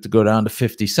expected it to go down to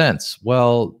 50 cents.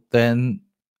 Well, then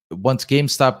once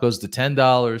GameStop goes to $10,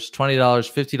 $20,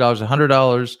 $50,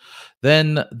 $100,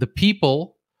 then the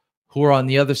people who are on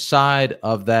the other side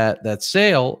of that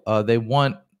sale, they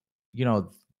want, you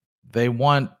know, they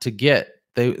want to get,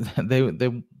 they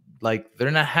like,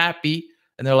 they're not happy,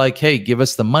 and they're like, hey, give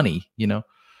us the money, you know,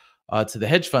 to the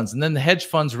hedge funds. And then the hedge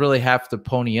funds really have to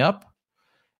pony up.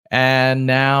 And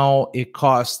now it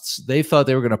costs, they thought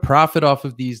they were going to profit off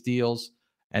of these deals,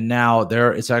 and now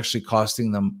it's actually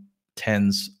costing them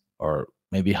tens or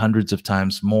maybe hundreds of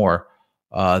times more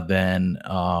than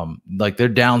like their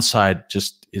downside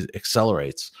just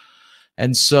accelerates.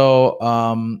 And so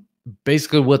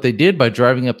basically what they did by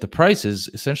driving up the prices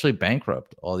essentially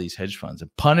bankrupt all these hedge funds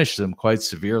and punished them quite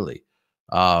severely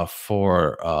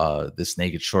for this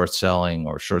naked short selling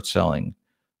or short selling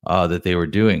that they were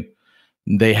doing.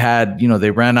 They had, you know,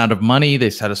 they ran out of money, they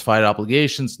satisfied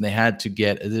obligations, and they had to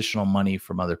get additional money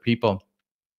from other people,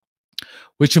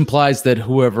 which implies that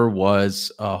whoever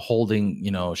was holding, you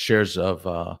know, shares of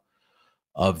the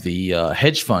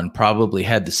hedge fund probably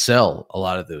had to sell a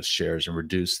lot of those shares and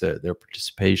reduce their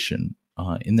participation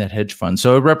in that hedge fund.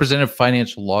 So it represented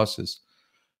financial losses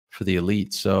for the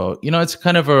elite. So, you know, it's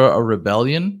kind of a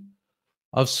rebellion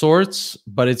of sorts,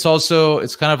 but it's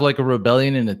kind of like a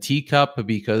rebellion in a teacup,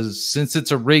 because since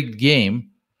it's a rigged game,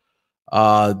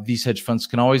 these hedge funds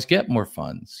can always get more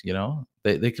funds, you know,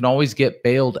 they can always get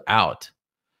bailed out.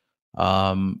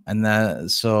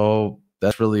 And so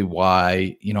that's really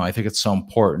why, you know, I think it's so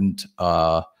important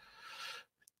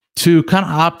to kind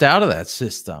of opt out of that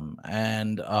system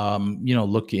and, you know,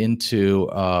 look into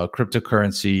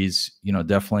cryptocurrencies, you know,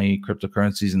 definitely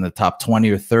cryptocurrencies in the top 20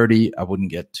 or 30. I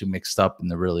wouldn't get too mixed up in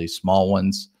the really small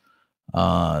ones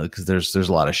because there's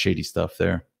a lot of shady stuff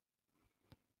there.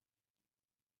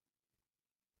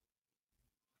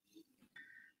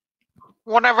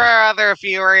 One of our other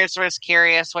viewers was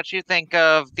curious what you think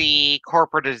of the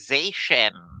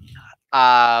corporatization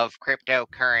of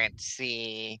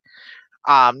cryptocurrency,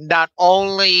 not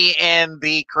only in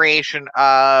the creation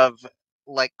of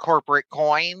like corporate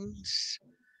coins,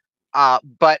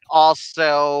 but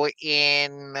also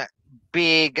in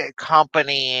big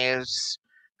companies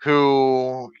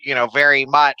who, you know, very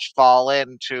much fall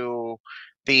into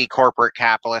the corporate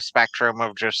capitalist spectrum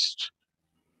of just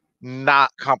not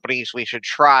companies we should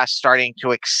trust, starting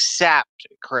to accept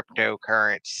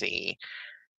cryptocurrency,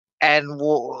 and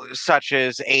such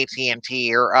as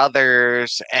AT&T or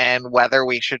others, and whether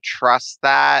we should trust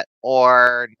that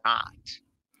or not.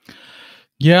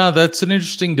 Yeah, that's an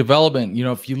interesting development. You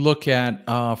know, if you look at,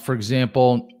 for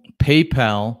example,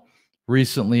 PayPal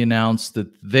recently announced that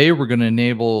they were going to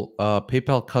enable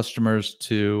PayPal customers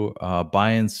to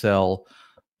buy and sell,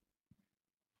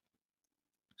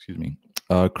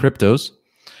 cryptos,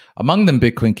 among them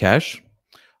Bitcoin Cash.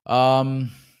 But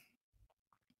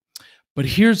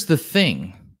here's the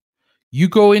thing. You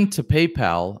go into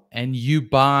PayPal and you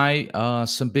buy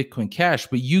some Bitcoin Cash,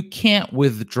 but you can't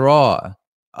withdraw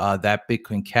that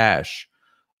Bitcoin Cash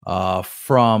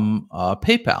from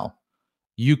PayPal.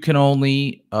 You can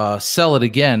only sell it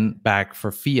again back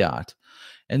for fiat.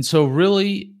 And so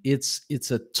really it's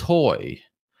a toy.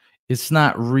 It's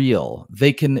not real.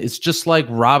 It's just like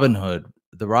Robinhood,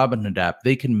 the Robinhood app.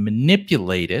 They can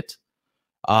manipulate it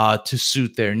to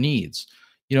suit their needs.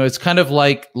 You know, it's kind of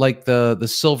like the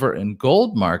silver and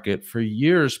gold market. For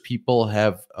years, people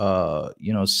have,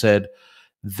 you know, said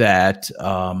that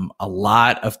a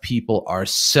lot of people are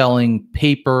selling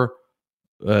paper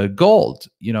gold,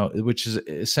 which is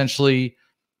essentially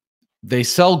they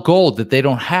sell gold that they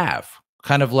don't have,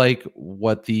 kind of like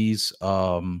what these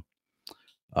hedge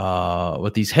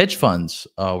funds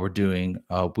were doing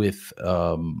with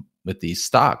these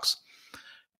stocks.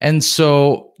 And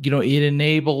so, it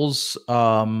enables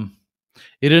them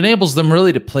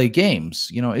really to play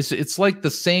games. It's like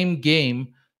the same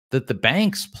game that the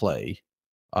banks play,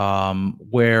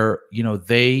 where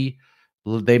they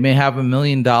may have $1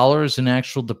 million in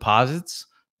actual deposits,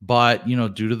 but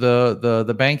due to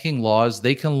the banking laws,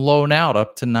 they can loan out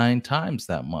up to 9 times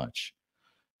that much.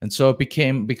 And so it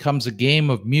becomes a game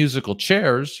of musical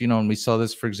chairs, and we saw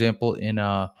this, for example, in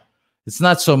it's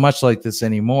not so much like this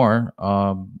anymore,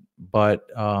 but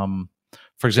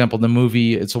for example, the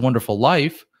movie It's a Wonderful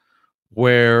Life,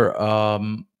 where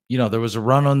there was a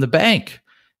run on the bank,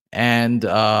 and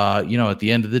at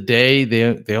the end of the day,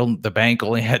 the bank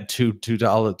only had two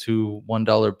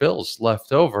 $1 bills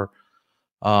left over.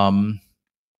 And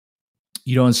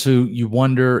so you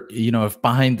wonder, if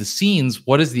behind the scenes,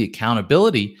 what is the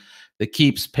accountability that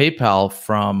keeps PayPal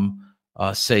from,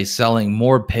 say, selling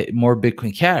more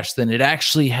Bitcoin Cash than it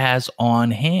actually has on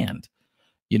hand?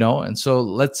 And so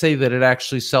let's say that it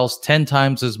actually sells 10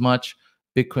 times as much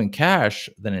Bitcoin Cash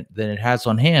than it has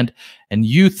on hand, and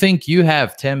you think you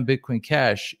have 10 Bitcoin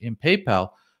Cash in PayPal,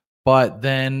 but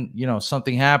then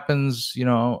something happens,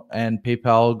 and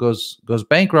PayPal goes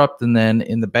bankrupt, and then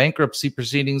in the bankruptcy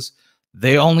proceedings,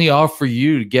 they only offer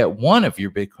you to get one of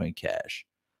your Bitcoin Cash,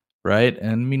 right?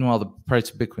 And meanwhile, the price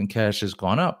of Bitcoin Cash has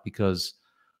gone up because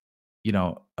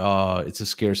it's a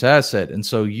scarce asset, and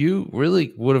so you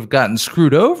really would have gotten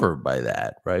screwed over by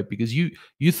that, right? Because you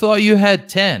thought you had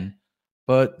 10,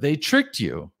 but they tricked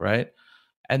you, right?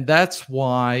 And that's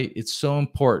why it's so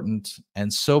important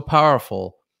and so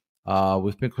powerful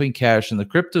with Bitcoin Cash in the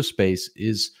crypto space,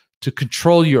 is to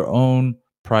control your own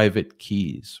private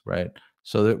keys, right?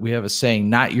 So that we have a saying,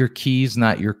 not your keys,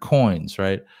 not your coins,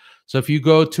 right? So if you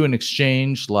go to an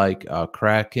exchange like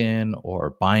Kraken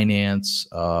or Binance,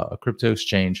 a crypto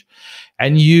exchange,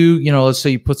 and let's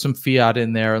say you put some fiat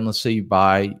in there, and let's say you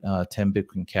buy 10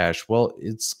 Bitcoin Cash, well,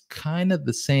 it's kind of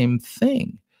the same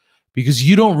thing, because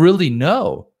you don't really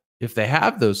know if they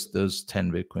have those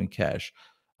 10 Bitcoin Cash.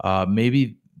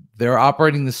 Maybe they're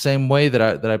operating the same way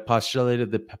that I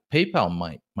postulated that PayPal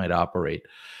might operate.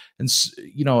 And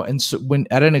so when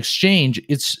at an exchange,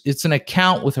 it's an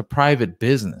account with a private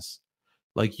business.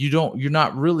 Like you don't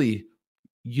really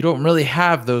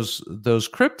have those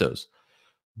cryptos.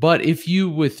 But if you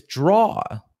withdraw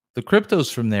the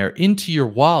cryptos from there into your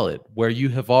wallet, where you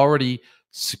have already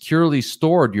securely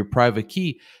stored your private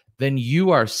key, then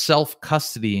you are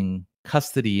self-custodying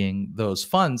those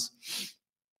funds.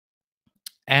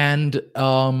 And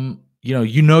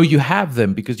you have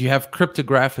them because you have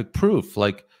cryptographic proof.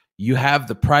 Like, you have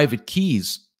the private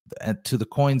keys to the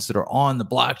coins that are on the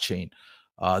blockchain.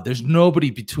 There's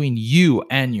nobody between you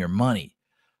and your money.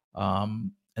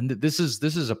 And this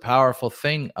is a powerful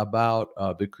thing about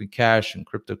Bitcoin Cash and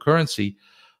cryptocurrency.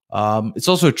 It's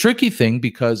also a tricky thing,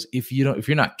 because if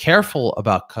you're not careful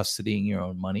about custodying your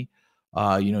own money,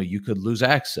 you could lose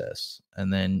access,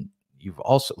 and then you've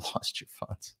also lost your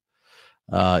funds.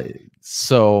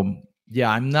 So yeah,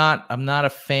 I'm not a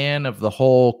fan of the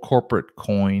whole corporate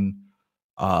coin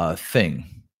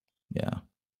thing. Yeah.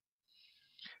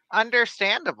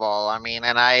 Understandable. I mean,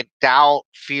 and I doubt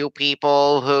few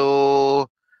people who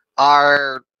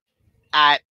are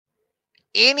at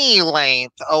any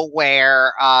length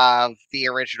aware of the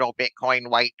original Bitcoin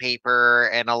white paper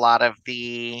and a lot of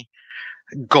the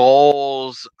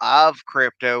goals of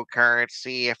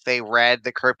cryptocurrency if they read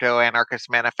the Crypto Anarchist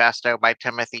Manifesto by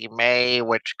Timothy May,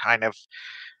 which kind of,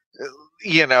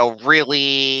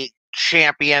 really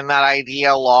championed that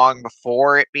idea long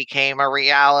before it became a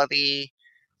reality.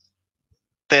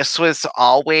 This was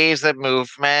always a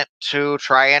movement to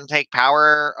try and take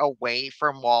power away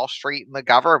from Wall Street and the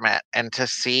government. And to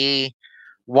see,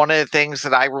 one of the things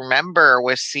that I remember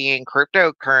was seeing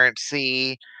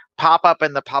cryptocurrency pop up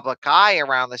in the public eye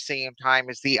around the same time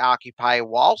as the Occupy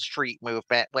Wall Street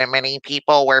movement, when many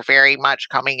people were very much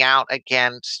coming out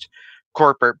against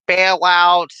corporate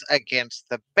bailouts, against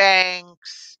the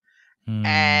banks,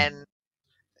 and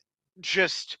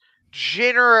just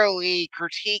generally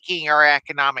critiquing our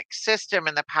economic system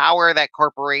and the power that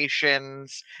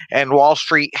corporations and Wall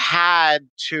Street had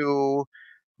to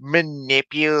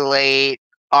manipulate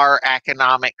our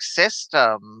economic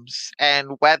systems.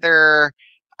 And whether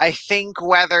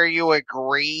you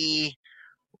agree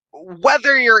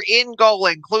whether your end goal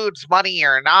includes money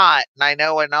or not, and I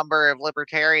know a number of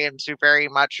libertarians who very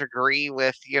much agree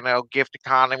with, gift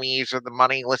economies or the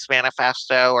moneyless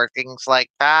manifesto or things like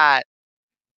that,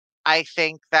 I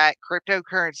think that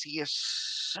cryptocurrency is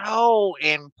so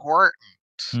important.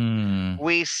 Hmm.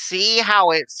 We see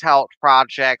how it's helped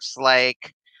projects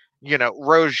like,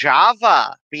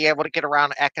 Rojava be able to get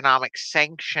around economic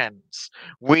sanctions.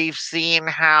 We've seen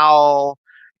how,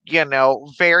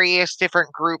 various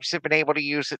different groups have been able to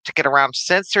use it to get around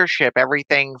censorship,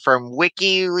 everything from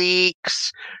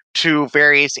WikiLeaks to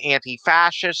various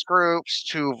anti-fascist groups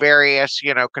to various,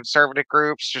 conservative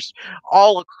groups, just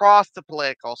all across the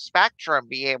political spectrum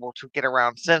be able to get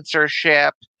around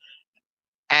censorship.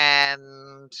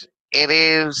 And it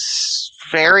is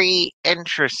very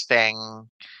interesting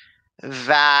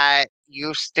that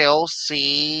you still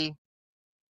see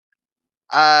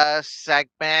a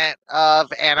segment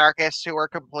of anarchists who are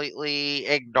completely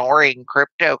ignoring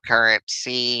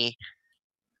cryptocurrency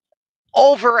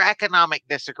over economic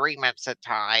disagreements at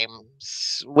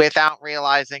times without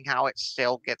realizing how it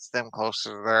still gets them closer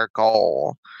to their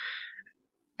goal.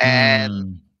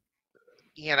 And,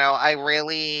 Hmm.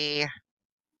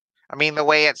 the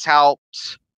way it's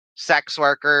helped sex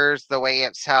workers, the way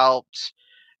it's helped,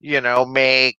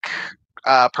 make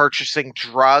purchasing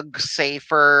drugs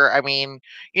safer.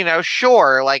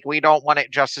 Sure, like we don't want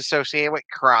it just associated with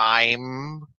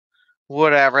crime,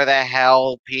 whatever the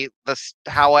hell,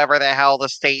 however the hell the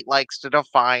state likes to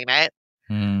define it.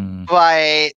 Hmm.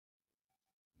 But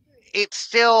it's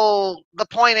still, the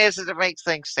point is that it makes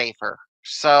things safer.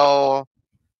 So,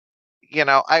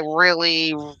 I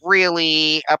really,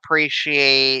 really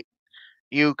appreciate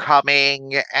you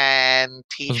coming and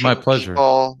It was my teaching pleasure.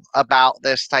 people about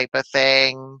this type of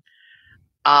thing.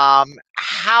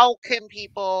 How can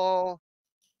people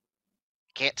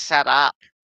get set up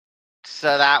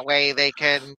so that way they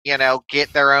can,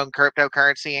 get their own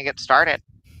cryptocurrency and get started?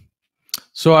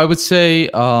 So I would say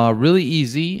really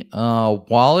easy,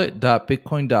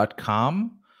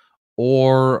 wallet.bitcoin.com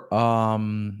or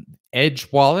Edge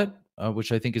Wallet,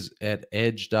 which I think is at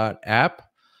edge.app.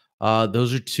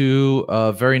 Those are two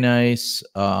very nice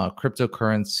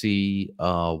cryptocurrency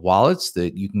wallets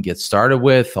that you can get started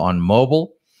with on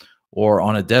mobile or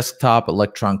on a desktop,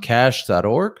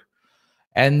 electroncash.org.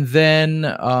 And then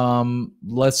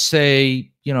let's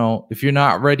say, if you're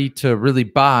not ready to really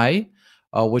buy,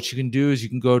 what you can do is you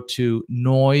can go to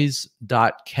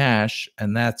noise.cash,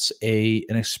 and that's an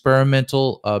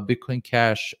experimental Bitcoin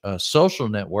Cash social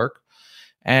network.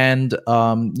 And,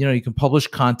 you can publish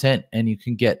content and you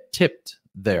can get tipped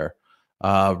there.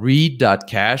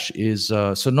 Read.cash is,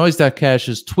 so noise.cash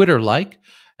is Twitter-like,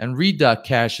 and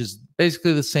read.cash is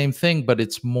basically the same thing, but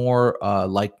it's more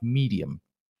like Medium.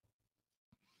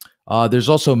 There's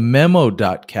also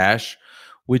memo.cash,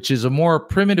 which is a more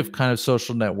primitive kind of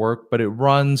social network, but it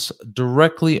runs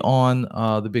directly on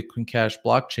the Bitcoin Cash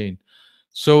blockchain.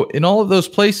 So in all of those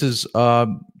places,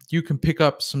 you can pick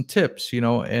up some tips,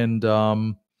 and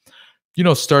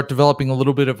start developing a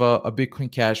little bit of a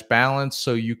Bitcoin Cash balance,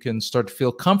 so you can start to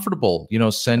feel comfortable,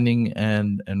 sending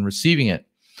and receiving it.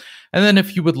 And then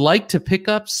if you would like to pick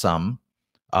up some,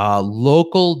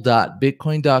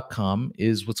 local.bitcoin.com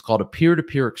is what's called a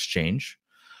peer-to-peer exchange.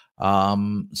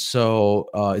 So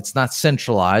it's not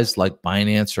centralized like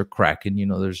Binance or Kraken.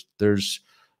 There's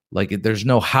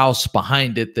no house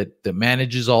behind it that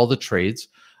manages all the trades.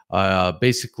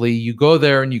 Basically, you go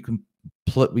there and you can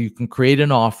create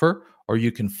an offer, or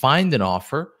you can find an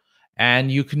offer, and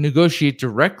you can negotiate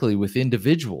directly with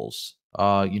individuals.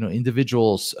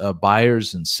 Individuals,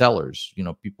 buyers and sellers.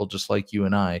 People just like you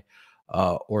and I.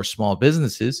 Or small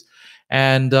businesses,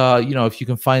 and if you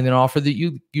can find an offer that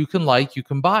you can you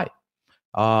can buy.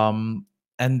 And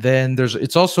then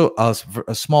it's also a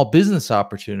small business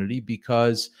opportunity,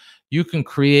 because you can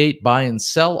create buy and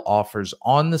sell offers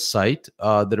on the site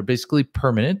that are basically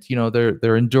permanent.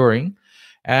 They're enduring,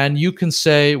 and you can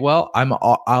say, well,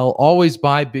 I'll always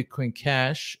buy Bitcoin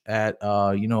Cash at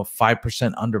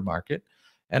 5% under market,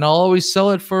 and I'll always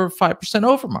sell it for 5%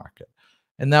 over market.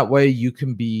 And that way you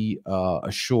can be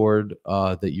assured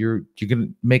that you're going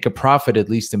to make a profit, at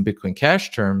least in Bitcoin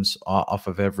Cash terms, off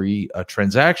of every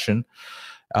transaction,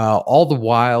 all the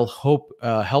while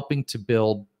helping to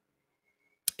build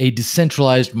a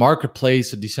decentralized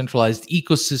marketplace, a decentralized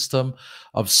ecosystem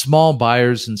of small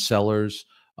buyers and sellers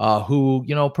who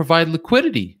provide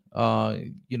liquidity,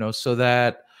 so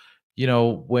that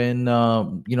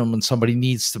when somebody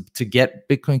needs to get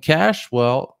Bitcoin Cash,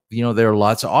 well, there are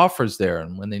lots of offers there.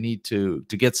 And when they need to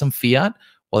get some fiat,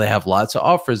 well, they have lots of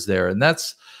offers there. And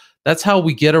that's that's how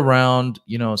we get around,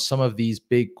 some of these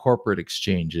big corporate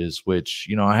exchanges, which,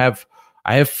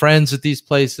 I have friends at these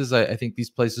places. I think these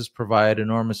places provide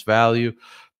enormous value,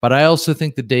 but I also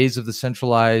think the days of the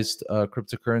centralized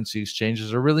cryptocurrency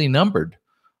exchanges are really numbered.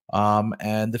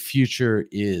 And the future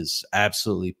is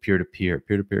absolutely peer-to-peer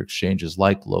exchanges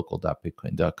like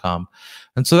local.bitcoin.com.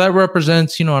 And so that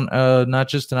represents, not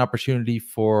just an opportunity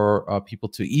for people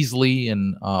to easily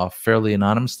and fairly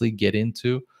anonymously get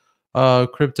into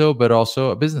crypto, but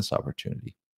also a business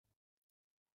opportunity.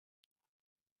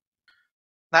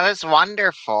 That is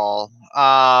wonderful.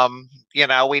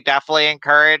 We definitely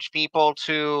encourage people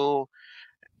to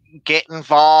get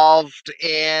involved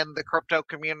in the crypto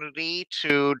community,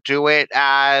 to do it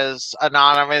as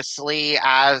anonymously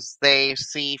as they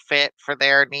see fit for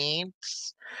their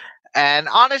needs. And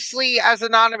honestly, as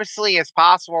anonymously as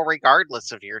possible,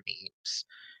 regardless of your needs,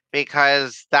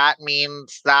 because that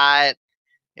means that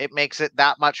it makes it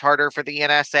that much harder for the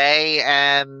NSA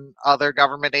and other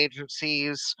government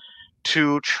agencies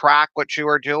to track what you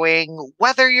are doing,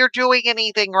 whether you're doing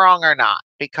anything wrong or not,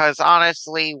 because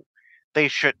honestly, they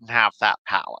shouldn't have that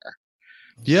power.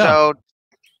 Yeah, So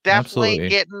definitely absolutely.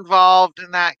 get involved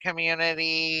in that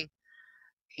community.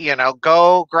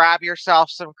 Go grab yourself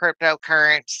some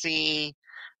cryptocurrency.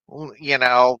 You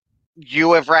know,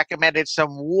 you have recommended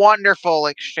some wonderful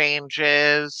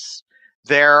exchanges.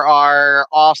 There are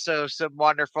also some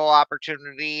wonderful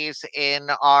opportunities in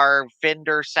our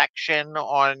vendor section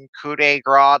on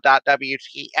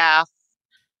coupdegras.wtf.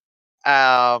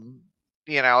 As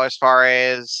far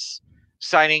as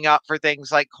signing up for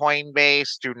things like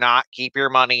Coinbase, do not keep your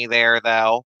money there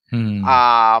though. If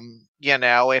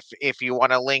you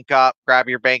want to link up, grab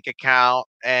your bank account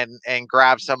and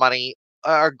grab some money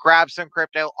or grab some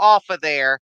crypto off of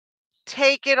there,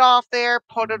 take it off there,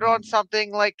 put it on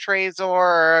something like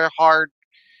Trezor or or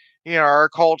a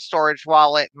cold storage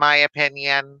wallet, in my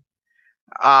opinion.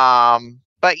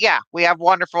 But yeah, we have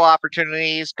wonderful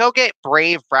opportunities. Go get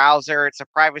Brave browser. It's a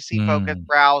privacy focused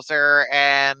browser,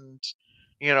 and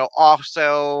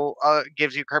also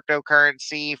gives you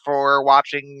cryptocurrency for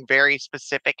watching very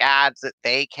specific ads that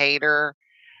they cater.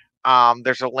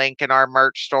 There's a link in our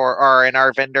merch store or in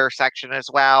our vendor section as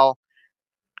well.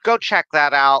 Go check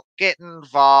that out. Get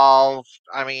involved.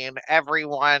 I mean,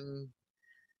 everyone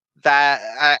that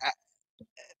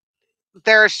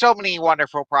there are so many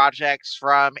wonderful projects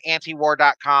from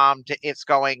antiwar.com to It's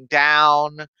Going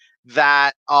Down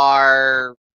that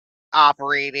are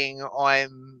operating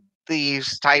on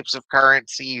these types of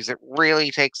currencies. It really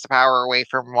takes the power away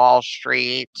from Wall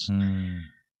Street.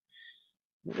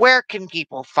 Where can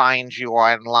people find you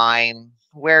online?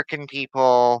 Where can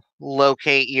people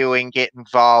locate you and get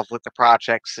involved with the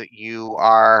projects that you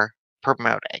are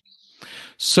promoting?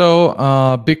 So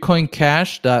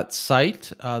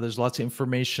bitcoincash.site, there's lots of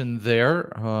information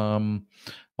there.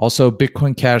 Also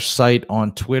Bitcoin Cash site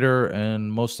on Twitter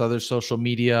and most other social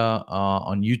media,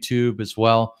 on YouTube as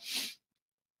well.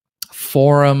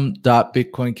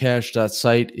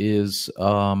 Forum.bitcoincash.site is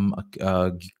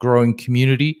a growing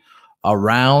community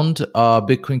around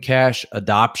Bitcoin Cash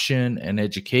adoption and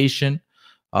education,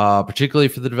 particularly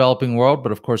for the developing world.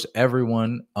 But of course,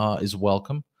 everyone is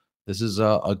welcome. This is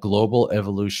a global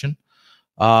evolution.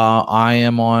 I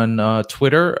am on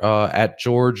Twitter at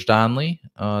George Donnelly,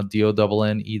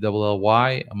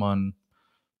 Donnelly. I'm on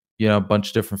a bunch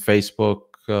of different Facebook,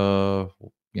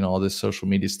 all this social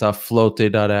media stuff,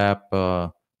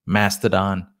 flote.app,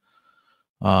 Mastodon,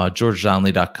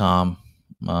 georgedonnelly.com.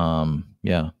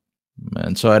 Yeah.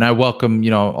 And I welcome,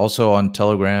 also on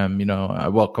Telegram, I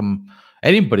welcome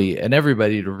anybody and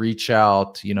everybody to reach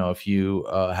out, if you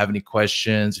have any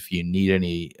questions, if you need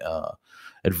any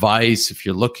advice, if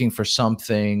you're looking for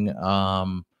something,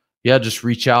 just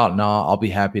reach out and I'll be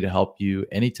happy to help you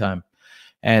anytime.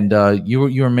 And you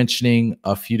were mentioning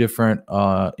a few different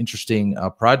interesting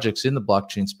projects in the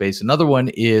blockchain space. Another one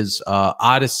is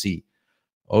Odyssey,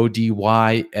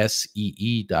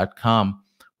 ODYSEE.com,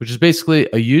 which is basically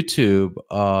a YouTube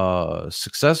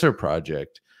successor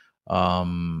project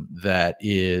that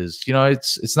is,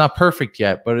 it's not perfect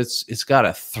yet, but it's got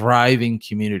a thriving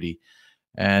community.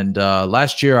 And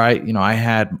last year, I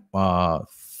had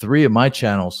 3 of my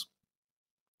channels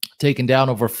taken down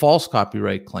over false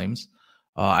copyright claims.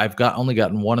 I've only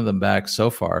gotten 1 of them back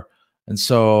so far. And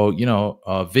so,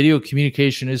 video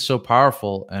communication is so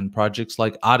powerful, and projects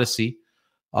like Odyssey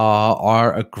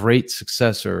are a great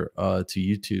successor to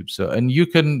YouTube. So, and you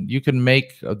can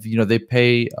make, they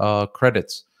pay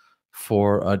credits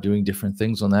for doing different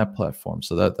things on that platform.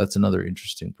 So that's another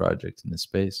interesting project in this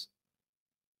space.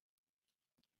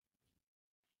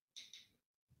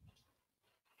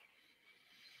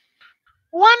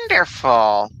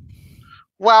 Wonderful.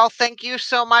 Well, thank you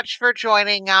so much for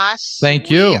joining us. Thank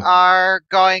We you. are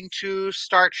going to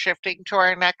start shifting to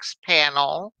our next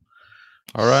panel.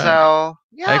 All right. So,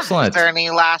 yeah. Excellent. Is there any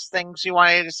last things you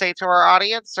wanted to say to our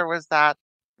audience, or was that?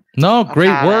 No, great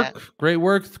about work. it? Great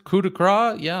work. Coup de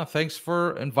Gras. Yeah, thanks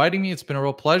for inviting me. It's been a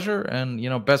real pleasure. And,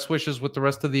 best wishes with the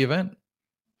rest of the event.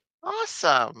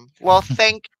 Awesome. Well,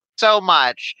 thank you so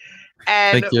much.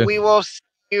 And Thank you. we will see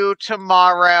you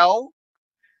tomorrow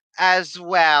as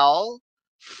well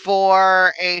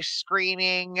for a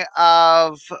screening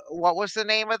of, what was the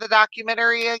name of the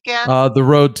documentary again? The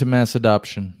Road to Mass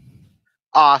Adoption.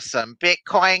 Awesome.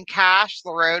 Bitcoin Cash,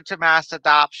 The Road to Mass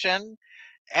Adoption.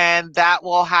 And that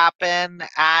will happen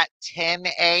at 10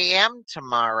 a.m.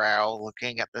 tomorrow,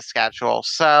 looking at the schedule.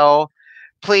 So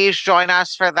please join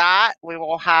us for that. We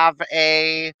will have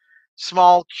a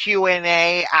small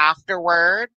Q&A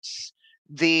afterwards.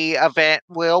 The event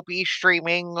will be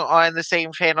streaming on the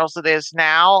same channels it is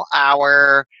now,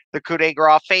 the Coup de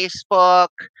Gras Facebook,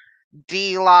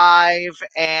 D Live,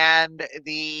 and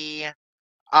the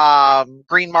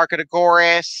Green Market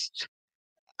Agorist,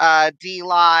 D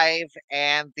Live,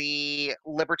 and the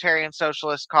Libertarian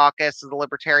Socialist Caucus of the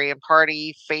Libertarian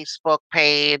Party Facebook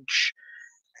page.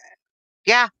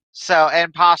 Yeah, so,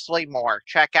 and possibly more.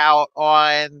 Check out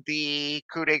on the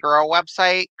Coup de Gras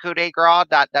website,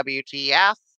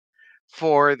 coupdegras.wtf,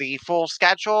 for the full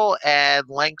schedule and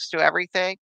links to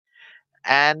everything.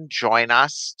 And join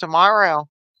us tomorrow.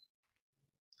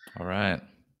 All right.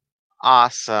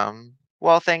 Awesome.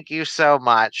 Well, thank you so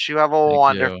much. You have a Thank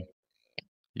wonderful you.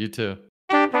 You too.